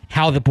on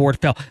how the board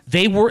fell.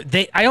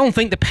 I don't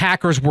think the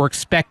Packers were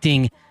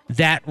expecting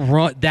that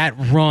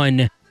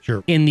run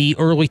in the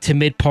early to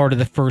mid part of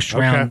the first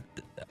round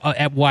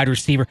at wide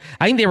receiver.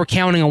 I think they were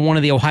counting on one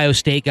of the Ohio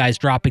State guys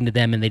dropping to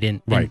them, and they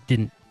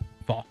didn't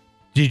fall.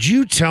 Did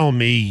you tell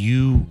me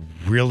you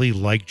really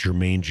like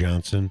Jermaine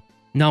Johnson?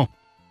 No.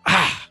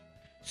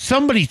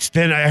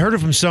 Then I heard it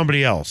from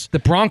somebody else. The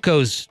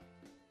Broncos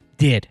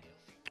did.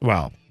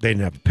 Well, they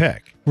didn't have a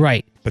pick.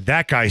 Right. But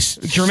that guy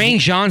Jermaine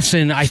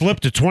Johnson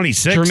slipped to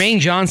 26. Jermaine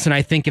Johnson,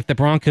 I think if the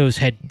Broncos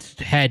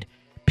had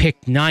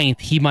picked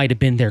 9th, he might have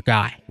been their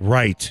guy.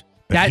 Right.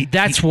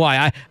 That's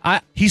why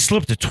he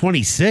slipped to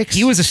 26.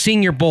 He was a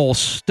Senior Bowl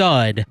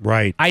stud.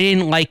 Right. I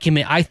didn't like him.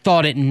 I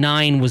thought at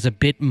 9 was a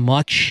bit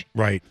much.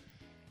 Right.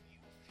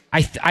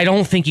 I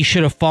don't think he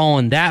should have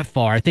fallen that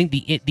far. I think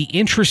the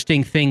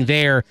interesting thing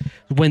there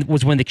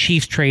was when the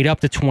Chiefs trade up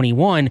to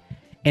 21,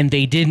 and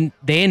they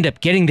end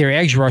up getting their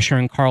edge rusher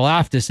in Karl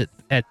Aftis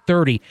at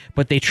 30,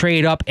 but they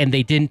trade up and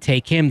they didn't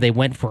take him. They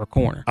went for a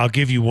corner. I'll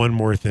give you one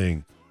more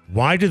thing.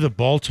 Why do the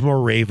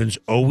Baltimore Ravens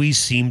always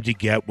seem to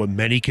get what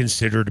many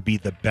consider to be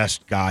the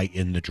best guy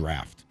in the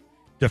draft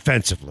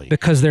defensively?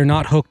 Because they're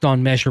not hooked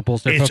on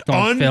measurables. They're hooked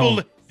on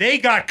film. They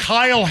got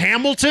Kyle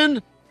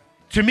Hamilton.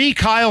 To me,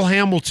 Kyle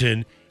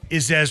Hamilton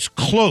is as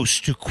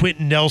close to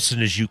Quentin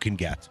Nelson as you can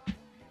get.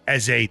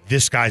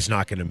 This guy's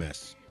not going to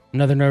miss.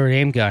 Another Notre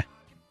Dame guy.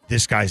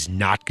 This guy's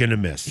not going to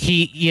miss.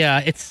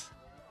 It's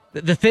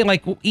the thing,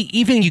 like,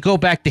 even you go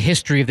back to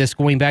history of this,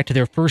 going back to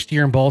their first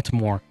year in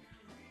Baltimore.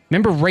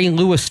 Remember Ray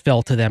Lewis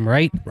fell to them,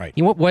 right? Right.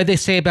 You know what did they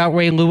say about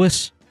Ray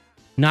Lewis?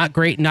 not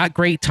great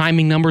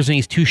timing numbers, and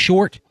he's too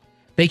short.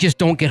 They just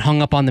don't get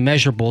hung up on the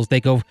measurables.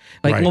 They go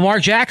like Right. Lamar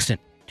Jackson,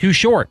 too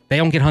short. They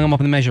don't get hung up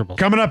on the measurables.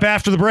 Coming up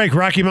after the break,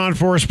 Rocky Mountain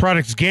Forest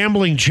Products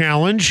Gambling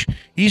Challenge.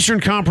 Eastern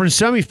Conference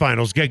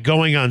Semifinals get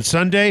going on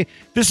Sunday.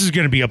 This is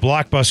going to be a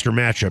blockbuster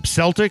matchup.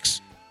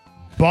 Celtics,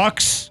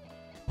 Bucks,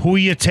 who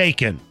you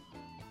taking?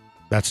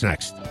 That's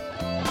next.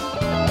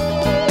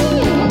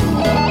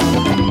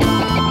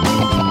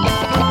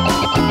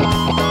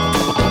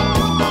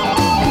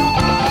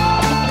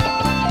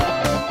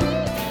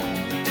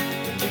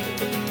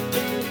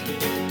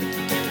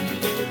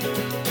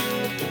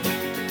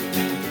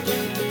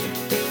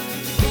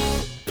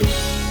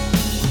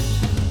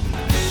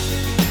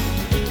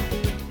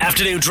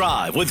 Afternoon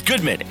Drive with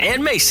Goodman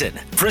and Mason,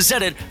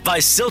 presented by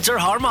Silter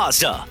Har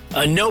Mazda.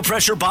 A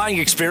no-pressure buying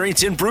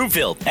experience in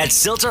Broomfield at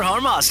Silter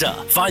Har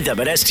Mazda. Find them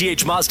at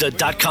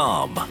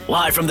sthmazda.com.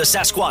 Live from the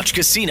Sasquatch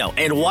Casino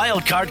and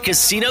Wildcard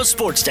Casino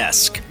Sports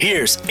Desk,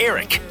 here's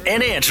Eric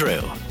and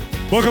Andrew.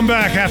 Welcome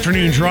back.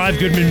 Afternoon Drive.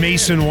 Goodman,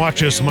 Mason.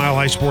 Watch us,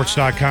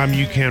 milehighsports.com.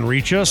 You can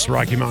reach us.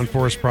 Rocky Mountain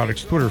Forest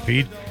Products Twitter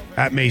feed,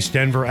 at Mace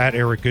Denver, at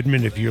Eric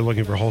Goodman. If you're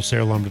looking for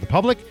wholesale lumber to the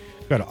public,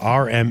 go to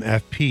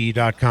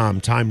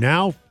rmfp.com. Time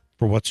now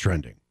for What's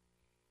Trending.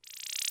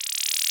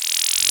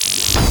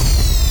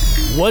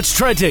 What's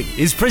Trending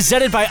is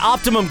presented by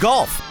Optimum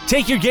Golf.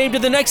 Take your game to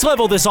the next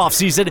level this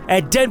offseason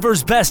at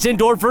Denver's best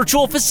indoor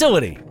virtual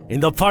facility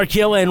in the Park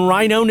Hill and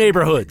Rhino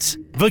neighborhoods.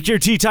 Book your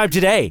tee time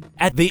today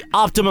at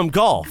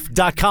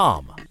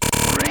theoptimumgolf.com.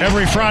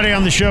 Every Friday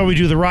on the show, we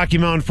do the Rocky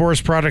Mountain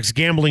Forest Products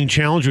Gambling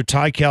Challenge with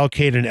Ty, Cal,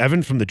 Kate, and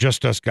Evan from the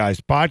Just Us Guys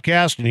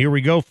podcast. And here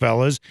we go,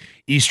 fellas.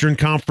 Eastern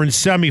Conference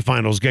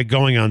Semifinals get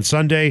going on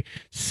Sunday.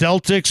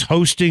 Celtics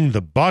hosting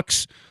the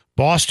Bucks.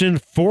 Boston,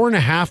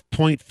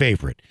 4.5-point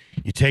favorite.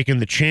 You taking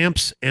the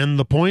champs and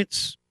the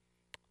points?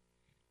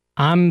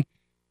 I'm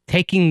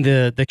taking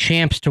the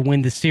champs to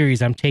win the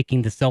series. I'm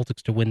taking the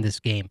Celtics to win this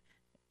game.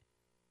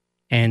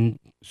 And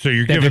so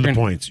you're giving the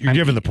points. You're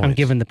giving the points. I'm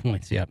giving the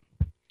points, yep.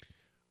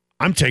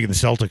 I'm taking the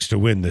Celtics to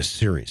win this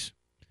series.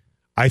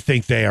 I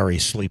think they are a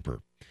sleeper.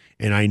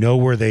 And I know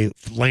where they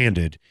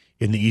landed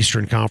in the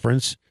Eastern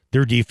Conference.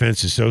 Their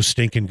defense is so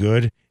stinking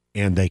good,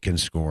 and they can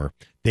score.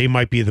 They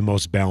might be the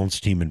most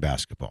balanced team in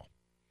basketball.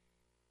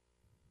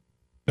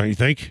 Don't you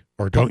think?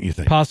 Or don't you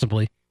think?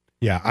 Possibly.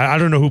 Yeah, I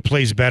don't know who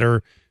plays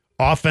better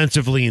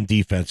offensively and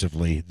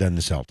defensively than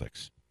the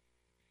Celtics.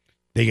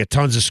 They get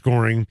tons of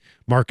scoring.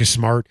 Marcus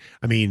Smart.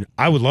 I mean,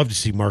 I would love to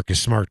see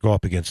Marcus Smart go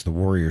up against the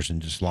Warriors and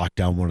just lock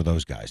down one of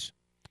those guys.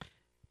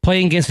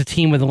 Playing against a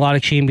team with a lot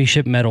of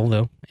championship medal,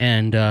 though.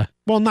 And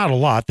well, not a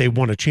lot. They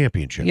won a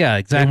championship. Yeah,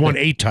 exactly. They won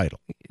 8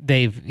 titles.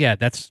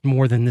 That's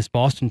more than this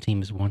Boston team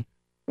has won.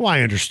 Well,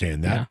 I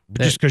understand that. Yeah,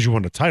 but just because you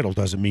won a title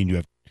doesn't mean you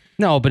have.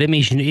 No, but it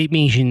means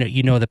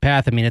you know the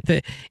path. I mean,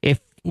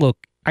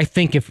 I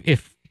think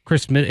if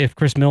Chris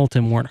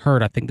Middleton weren't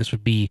hurt, I think this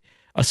would be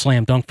a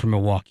slam dunk for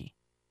Milwaukee.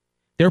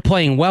 They're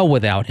playing well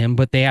without him,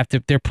 but they're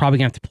probably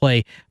going to have to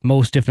play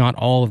most, if not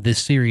all, of this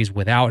series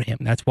without him.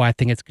 That's why I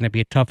think it's going to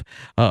be a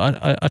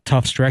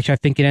tough stretch. I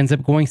think it ends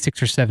up going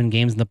 6 or 7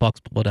 games, and the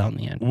Bucks pull it out in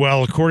the end.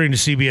 Well, according to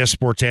CBS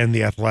Sports and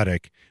The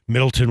Athletic,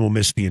 Middleton will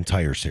miss the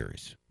entire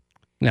series.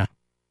 Yeah.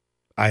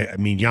 I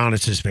mean,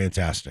 Giannis is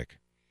fantastic.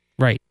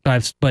 Right,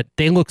 but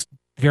they look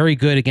very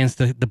good against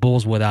the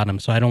Bulls without him,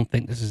 so I don't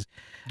think this is...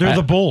 They're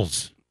the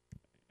Bulls.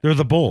 They're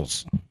the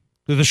Bulls.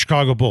 They're the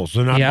Chicago Bulls.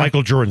 They're not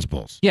Michael Jordan's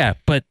Bulls. Yeah,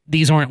 but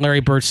these aren't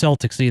Larry Bird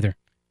Celtics either.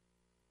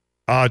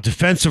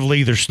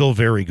 Defensively, they're still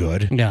very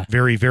good. Yeah.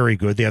 Very, very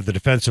good. They have the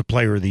Defensive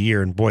Player of the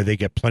Year, and boy, they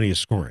get plenty of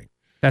scoring.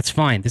 That's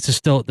fine. This is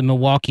still... The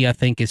Milwaukee, I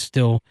think, is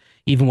still,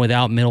 even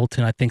without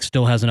Middleton, I think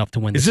still has enough to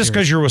win Is this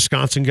because you're a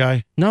Wisconsin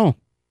guy? No.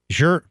 You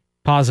sure?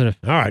 Positive.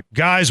 All right.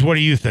 Guys, what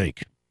do you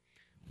think?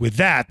 With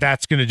that,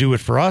 that's going to do it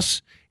for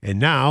us. And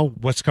now,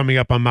 what's coming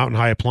up on Mountain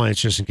High Appliance,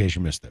 just in case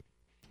you missed it?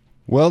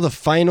 Well, the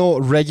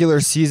final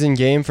regular season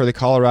game for the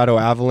Colorado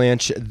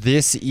Avalanche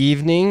this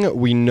evening.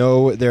 We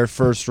know their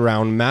first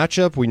round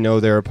matchup. We know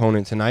their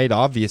opponent tonight,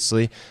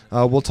 obviously.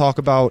 We'll talk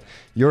about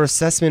your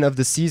assessment of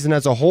the season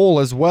as a whole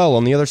as well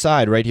on the other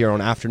side, right here on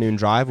Afternoon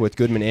Drive with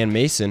Goodman and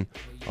Mason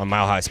on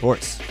Mile High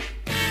Sports.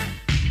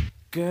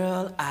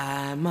 Girl,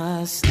 I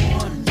must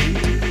warn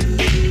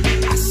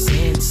you, I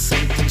sense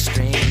something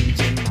strange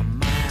in my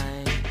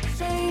mind.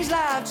 Strange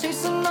life,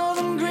 chasing all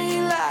them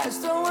green lights,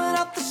 throwing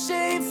up the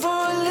shade for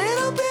a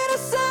little bit of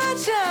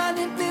sunshine.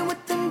 Hit me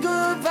with them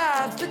good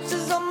vibes,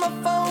 pictures on my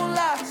phone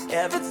lights,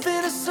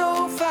 everything is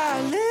so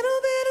fine, little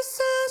bit of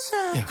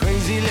sunshine. Yeah.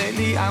 Crazy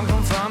lately, I'm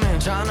confirming,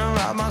 trying to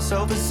rob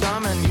myself of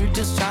something. You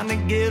just trying to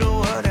get a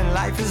word and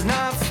life is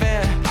not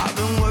fair. I've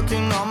been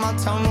working on my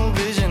tunnel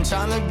vision,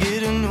 trying to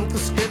get a new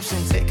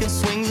prescription, taking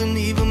swings and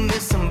even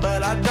missing,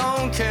 but I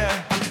don't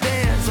care. I'm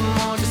dancing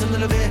more, just a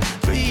little bit,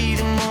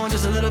 breathing more,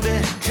 just a little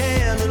bit,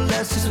 care a little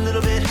less, just a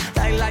little bit,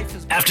 like life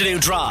is...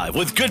 Afternoon Drive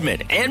with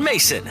Goodman and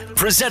Mason,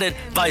 presented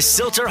by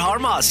Silter Har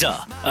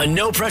Mazda. A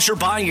no-pressure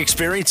buying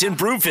experience in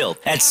Broomfield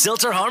at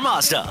Silter Har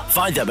Mazda.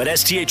 Find them at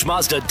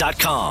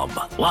sthmazda.com.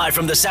 Live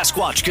from the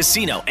Sasquatch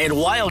Casino and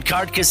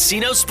Wildcard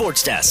Casino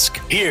Sports Desk,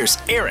 here's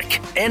Eric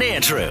and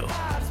Andrew.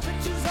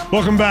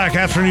 Welcome back.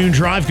 Afternoon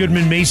Drive.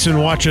 Goodman, Mason.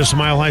 Watch us,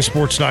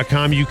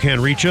 milehighsports.com. You can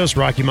reach us.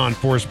 Rocky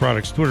Mountain Forest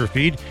Products Twitter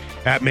feed,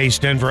 at Mace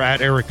Denver,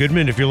 at Eric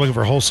Goodman. If you're looking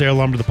for wholesale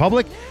lumber to the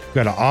public,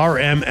 go to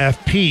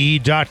rmfp.com.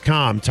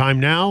 Time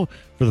now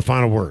for the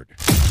final word.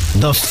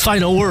 The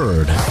final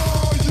word.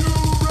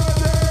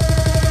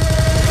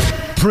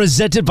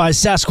 Presented by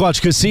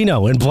Sasquatch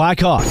Casino in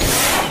Blackhawk.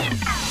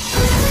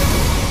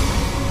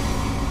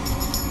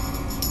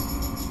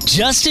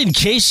 Just in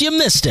case you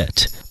missed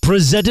it.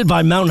 Presented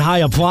by Mountain High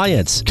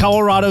Appliance,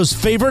 Colorado's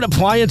favorite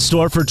appliance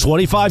store for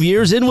 25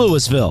 years in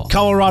Louisville,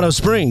 Colorado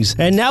Springs,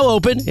 and now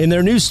open in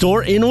their new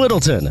store in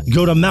Littleton.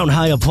 Go to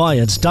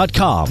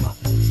mountainhighappliance.com.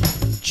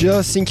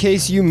 Just in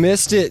case you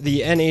missed it,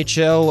 the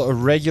NHL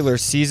regular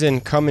season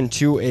coming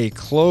to a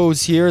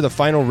close here. The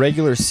final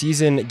regular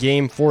season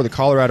game for the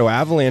Colorado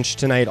Avalanche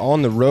tonight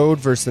on the road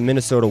versus the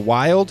Minnesota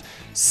Wild,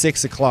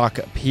 6 o'clock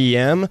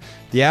p.m.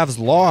 The Avs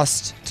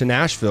lost to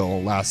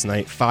Nashville last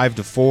night,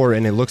 5-4,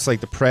 and it looks like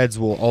the Preds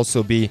will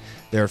also be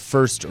their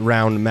first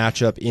round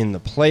matchup in the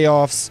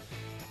playoffs.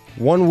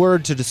 One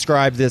word to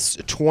describe this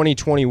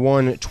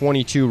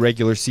 2021-22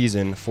 regular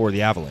season for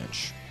the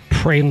Avalanche.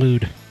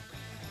 Prelude.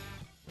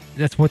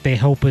 That's what they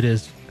hope it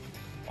is.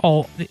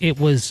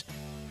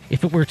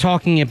 If it were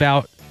talking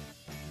about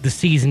the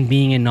season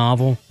being a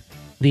novel,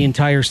 the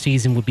entire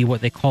season would be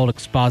what they call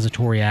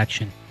expository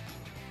action.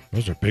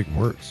 Those are big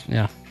words.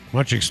 Yeah. Why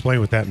don't you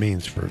explain what that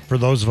means for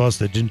those of us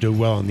that didn't do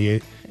well on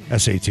the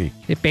SAT?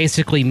 It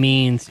basically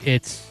means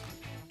it's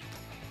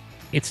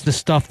the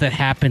stuff that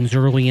happens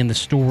early in the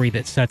story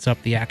that sets up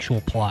the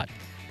actual plot.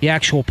 The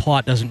actual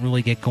plot doesn't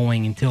really get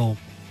going until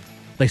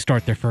they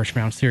start their first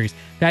round series.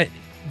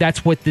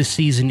 That's what this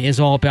season is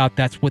all about.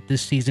 That's what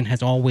this season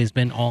has always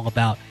been all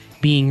about.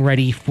 Being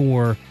ready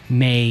for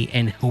May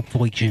and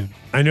hopefully June.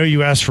 I know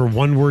you asked for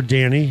one word,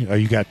 Danny.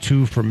 You got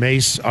two for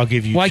Mace. I'll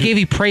give you two. I gave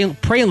you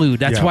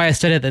prelude. That's why I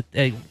said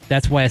it.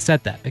 That's why I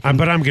said that. But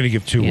I'm going to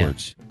give two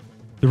words.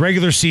 The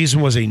regular season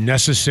was a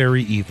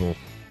necessary evil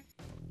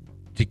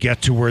to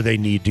get to where they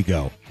need to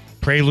go.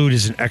 Prelude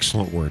is an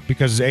excellent word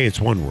because, A, it's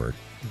one word.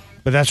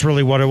 But that's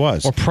really what it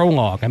was. Or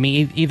prologue. I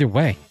mean, either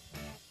way.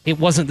 It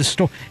wasn't the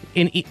story.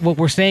 What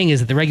we're saying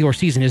is that the regular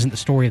season isn't the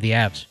story of the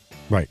Avs.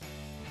 Right.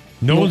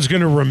 No one's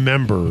going to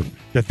remember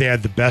that they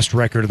had the best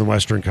record in the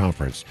Western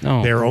Conference.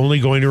 No. They're only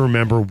going to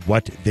remember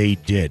what they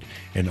did.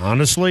 And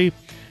honestly,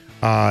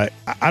 I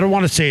don't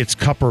want to say it's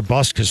cup or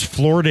bust because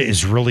Florida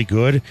is really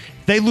good.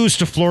 If they lose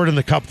to Florida in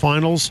the Cup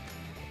Finals,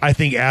 I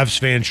think Avs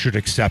fans should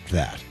accept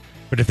that.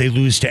 But if they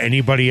lose to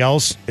anybody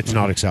else, it's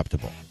not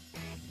acceptable.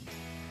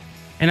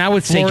 And I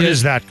would say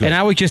Florida's that good. And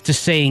I would just to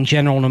say in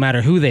general, no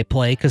matter who they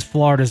play, because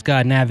Florida's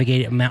got to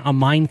navigate a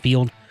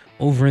minefield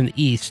over in the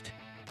East.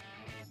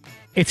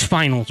 It's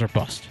finals or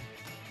bust.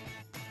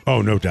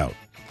 Oh, no doubt.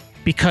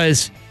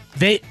 Because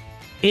it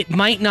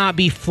might not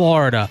be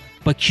Florida,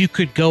 but you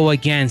could go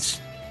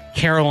against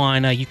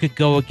Carolina, you could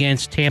go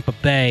against Tampa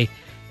Bay,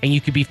 and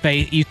you could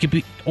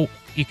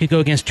go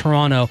against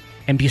Toronto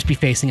and just be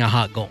facing a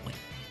hot goalie.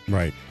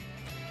 Right.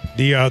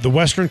 The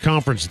Western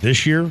Conference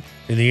this year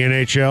in the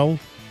NHL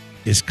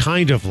is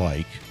kind of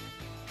like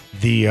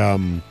the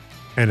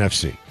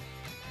NFC.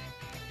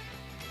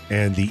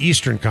 And the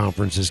Eastern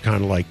Conference is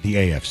kind of like the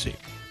AFC.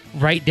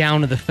 Right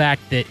down to the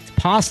fact that it's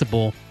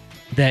possible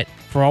that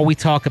for all we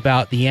talk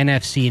about the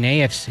NFC and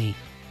AFC,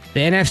 the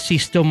NFC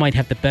still might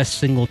have the best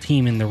single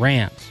team in the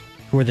Rams,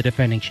 who are the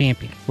defending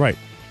champions. Right.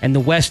 And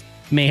the West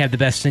may have the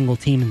best single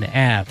team in the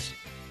Avs.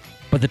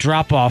 But the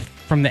drop-off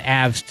from the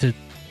Avs to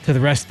the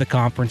rest of the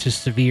conference is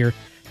severe,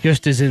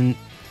 just as in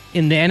the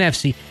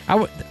NFC.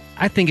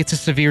 I think it's a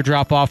severe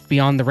drop-off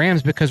beyond the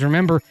Rams because,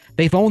 remember,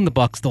 they've owned the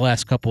Bucs the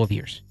last couple of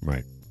years.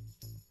 Right.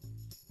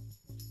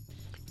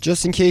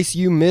 Just in case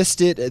you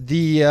missed it,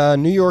 the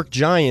New York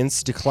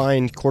Giants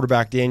declined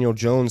quarterback Daniel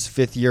Jones'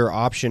 fifth-year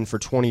option for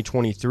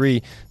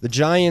 2023. The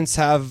Giants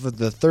have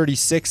the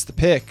 36th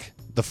pick,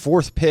 the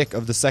fourth pick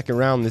of the second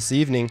round this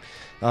evening.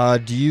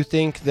 Do you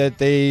think that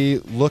they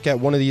look at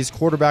one of these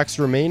quarterbacks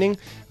remaining?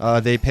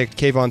 They picked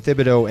Kayvon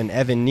Thibodeau and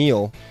Evan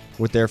Neal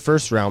with their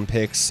first-round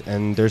picks,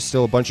 and there's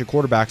still a bunch of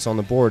quarterbacks on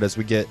the board as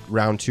we get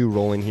round two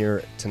rolling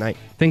here tonight.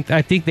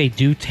 I think they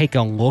do take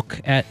a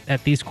look at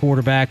these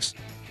quarterbacks.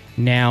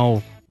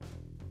 Now,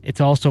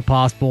 it's also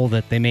possible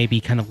that they may be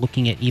kind of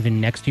looking at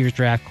even next year's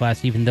draft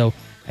class, even though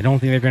I don't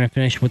think they're going to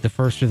finish with the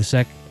first or the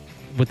second,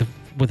 with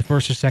the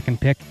first or second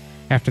pick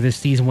after this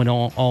season when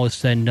all is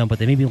said and done. But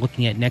they may be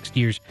looking at next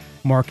year's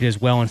market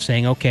as well and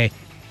saying, okay,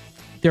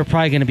 there are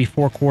probably going to be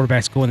 4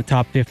 quarterbacks go in the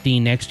top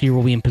 15 next year.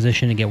 We'll be in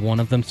position to get one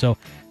of them. So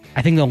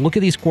I think they'll look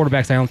at these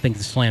quarterbacks. I don't think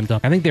it's a slam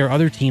dunk. I think there are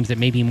other teams that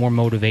may be more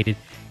motivated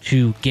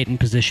to get in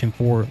position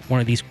for one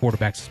of these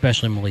quarterbacks,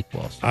 especially Malik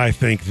Willis. I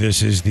think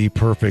this is the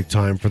perfect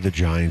time for the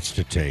Giants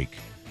to take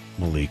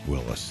Malik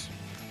Willis.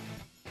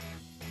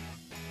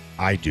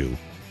 I do.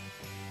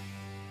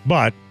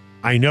 But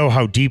I know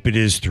how deep it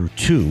is through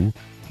 2.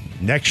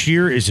 Next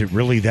year, is it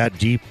really that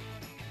deep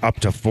up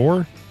to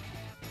 4?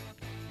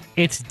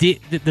 It's the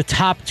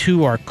top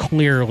 2 are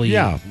clearly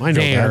I know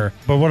there. that.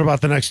 But what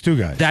about the next 2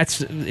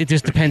 guys? It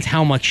just depends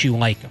how much you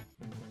like them.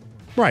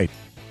 Right.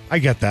 I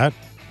get that.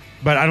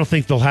 But I don't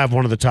think they'll have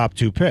one of the top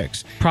 2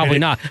 picks. Probably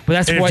not. But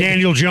that's if why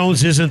Daniel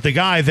Jones isn't the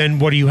guy, then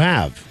what do you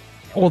have?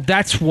 Well,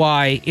 that's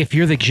why if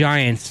you're the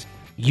Giants,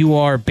 you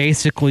are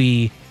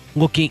basically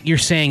you're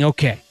saying,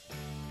 okay,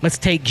 let's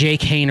take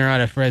Jake Haener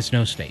out of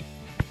Fresno State.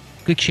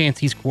 Good chance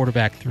he's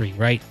quarterback 3,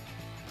 right?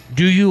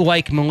 Do you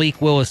like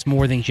Malik Willis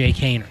more than Jake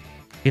Haener?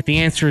 If the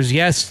answer is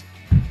yes,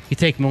 you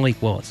take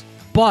Malik Willis.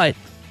 But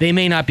they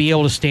may not be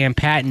able to stand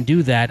pat and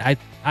do that.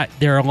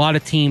 There are a lot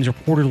of teams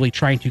reportedly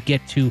trying to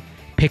get to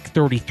pick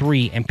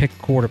 33 and pick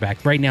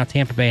quarterback. Right now,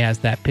 Tampa Bay has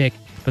that pick,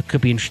 but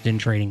could be interested in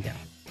trading down.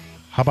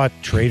 How about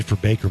trade for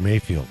Baker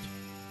Mayfield?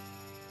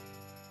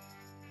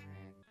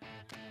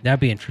 That'd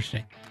be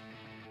interesting.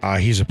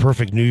 He's a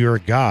perfect New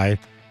York guy.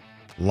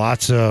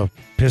 Lots of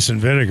piss and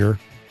vinegar.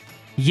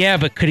 Yeah,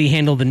 but could he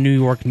handle the New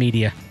York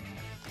media?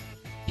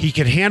 He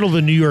could handle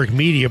the New York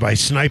media by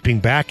sniping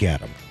back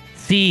at them.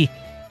 See,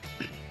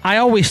 I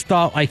always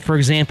thought, like, for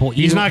example...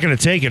 He's not going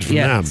to take it from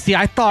them. See,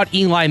 I thought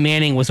Eli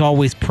Manning was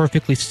always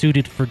perfectly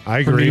suited for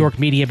New York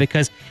media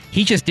because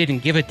he just didn't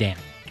give a damn.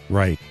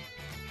 Right.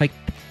 Like,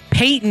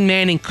 Peyton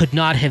Manning could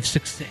not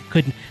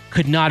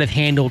have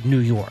handled New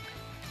York.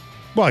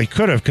 Well, he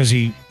could have because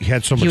he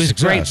had so much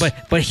success. He was great,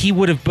 but he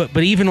would have.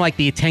 But even like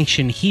the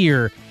attention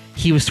here,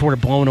 he was sort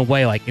of blown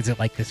away. Like, is it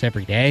like this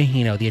every day?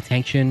 You know, the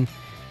attention,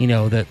 you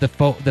know,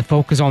 the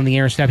focus on the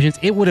interceptions.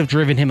 It would have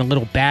driven him a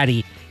little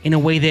batty in a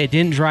way that it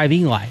didn't drive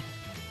Eli.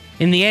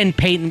 In the end,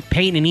 Peyton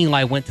and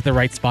Eli went to the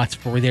right spots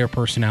for their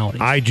personalities.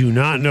 I do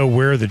not know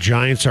where the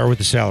Giants are with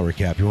the salary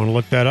cap. You want to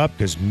look that up?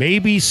 Because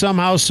maybe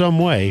somehow, some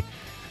way,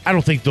 I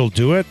don't think they'll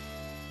do it,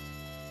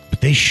 but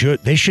they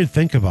should. They should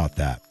think about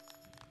that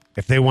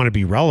if they want to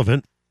be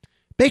relevant.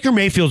 Baker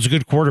Mayfield's a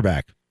good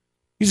quarterback.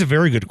 He's a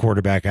very good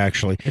quarterback,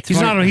 actually.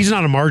 He's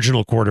not a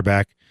marginal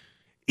quarterback.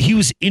 He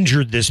was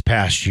injured this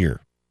past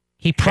year.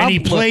 He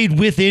played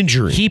with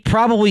injury. He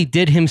probably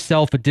did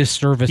himself a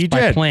disservice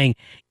by playing,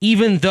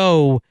 even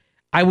though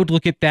I would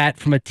look at that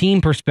from a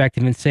team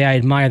perspective and say I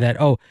admire that.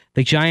 Oh,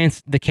 the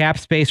Giants, the cap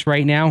space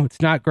right now,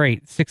 it's not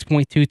great.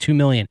 $6.22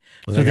 million.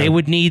 So they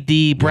would need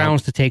the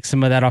Browns to take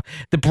some of that off.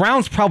 The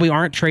Browns probably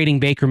aren't trading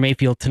Baker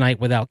Mayfield tonight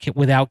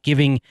without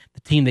giving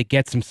the team that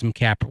gets him some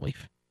cap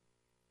relief.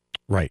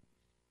 Right.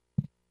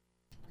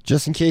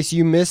 Just in case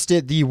you missed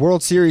it, the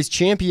World Series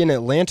champion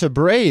Atlanta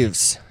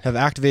Braves have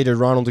activated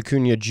Ronald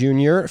Acuna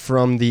Jr.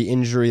 from the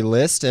injury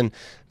list, and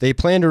they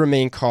plan to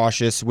remain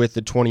cautious with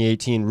the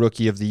 2018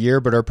 Rookie of the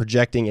Year, but are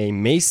projecting a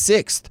May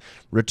 6th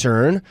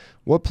return.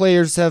 What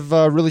players have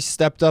really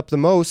stepped up the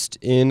most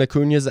in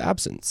Acuna's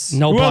absence?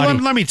 Nobody.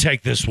 Well, let me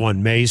take this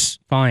one, Mace.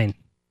 Fine.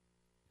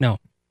 No.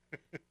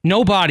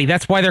 Nobody.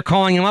 That's why they're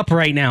calling him up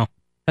right now.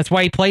 That's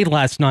why he played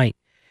last night.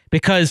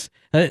 Because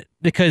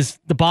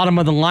the bottom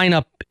of the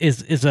lineup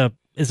is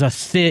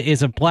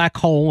a black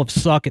hole of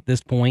suck at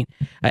this point.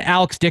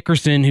 Alex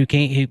Dickerson, who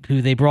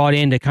they brought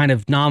in to kind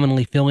of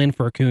nominally fill in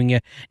for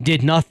Acuna,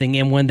 did nothing.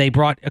 And when they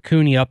brought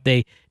Acuna up,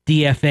 they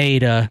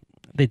DFA'd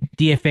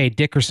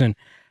Dickerson.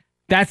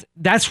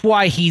 That's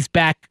why he's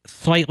back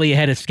slightly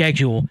ahead of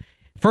schedule.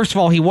 First of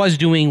all, he was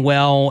doing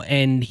well,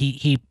 and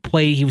he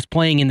was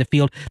playing in the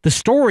field. The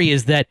story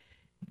is that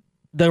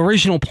the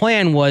original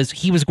plan was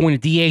he was going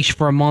to DH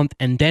for a month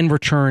and then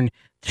return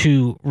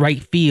to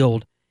right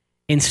field.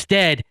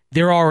 Instead,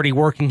 they're already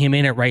working him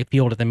in at right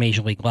field at the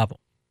major league level.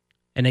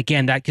 And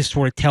again, that just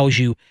sort of tells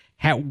you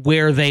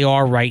where they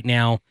are right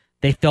now.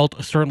 They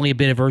felt certainly a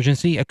bit of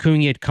urgency.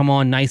 Acuna had come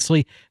on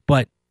nicely,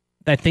 but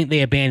I think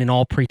they abandoned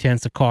all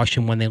pretense of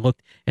caution when they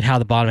looked at how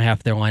the bottom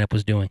half of their lineup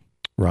was doing.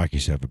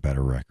 Rockies have a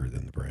better record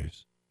than the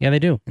Braves. Yeah, they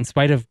do, in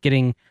spite of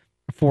getting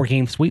a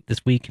 4-game sweep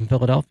this week in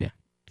Philadelphia.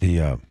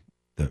 The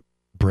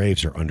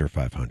Braves are under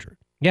 500.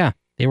 Yeah,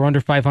 they were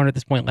under 500 at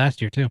this point last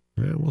year, too.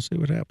 Yeah, we'll see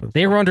what happens.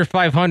 They were under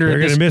 500. They're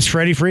going to miss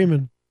Freddie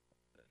Freeman.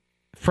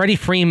 Freddie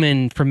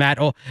Freeman for Matt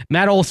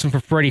Olson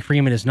for Freddie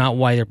Freeman is not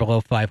why they're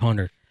below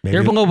 500.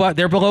 They're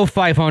below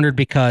 500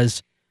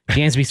 because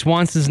Dansby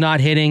Swanson's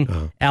not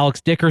hitting. Alex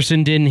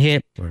Dickerson didn't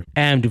hit. Right.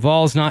 Adam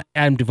Duvall's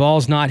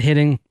not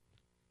hitting.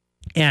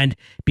 And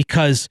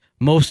because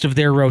most of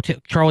their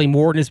Charlie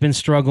Morton has been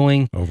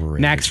struggling.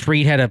 Overrated. Max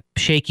Fried had a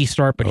shaky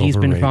start, but he's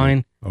been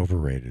fine.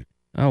 Overrated.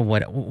 Oh,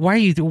 what? Why are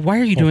you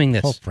doing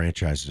this? The whole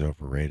franchise is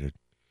overrated.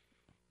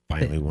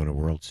 Finally won a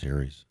World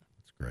Series.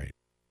 That's great.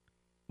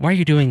 Why are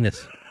you doing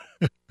this?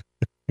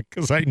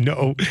 Because I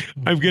know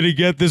I'm going to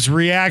get this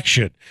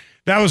reaction.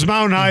 That was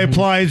Mountain High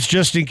Appliance,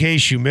 just in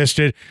case you missed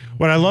it.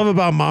 What I love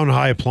about Mountain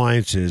High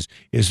Appliances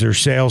is their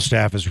sales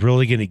staff is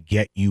really going to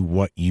get you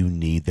what you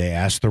need. They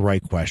ask the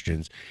right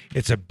questions.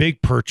 It's a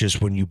big purchase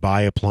when you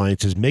buy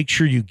appliances. Make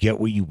sure you get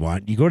what you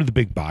want. You go to the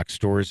big box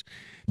stores.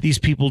 These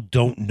people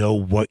don't know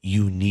what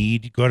you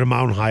need. Go to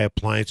Mountain High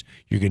Appliance.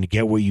 You're going to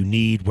get what you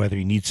need, whether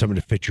you need someone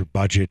to fit your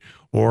budget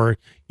or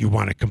you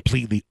want to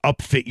completely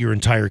upfit your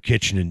entire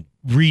kitchen and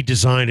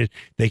redesign it.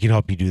 They can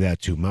help you do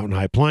that too. Mountain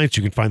High Appliance,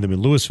 you can find them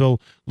in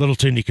Louisville,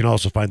 Littleton. You can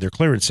also find their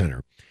clearance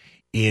center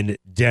in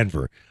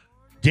Denver.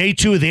 Day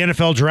 2 of the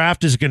NFL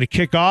draft is going to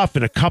kick off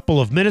in a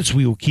couple of minutes.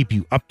 We will keep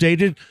you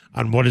updated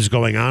on what is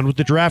going on with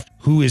the draft,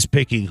 who is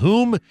picking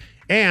whom,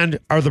 and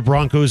are the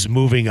Broncos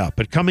moving up.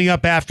 But coming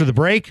up after the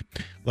break,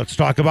 let's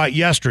talk about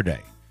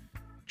yesterday.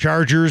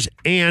 Chargers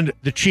and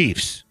the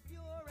Chiefs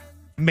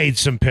made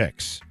some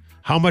picks.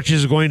 How much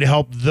is it going to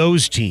help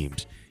those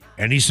teams?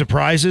 Any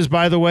surprises,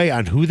 by the way,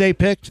 on who they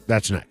picked?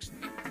 That's next.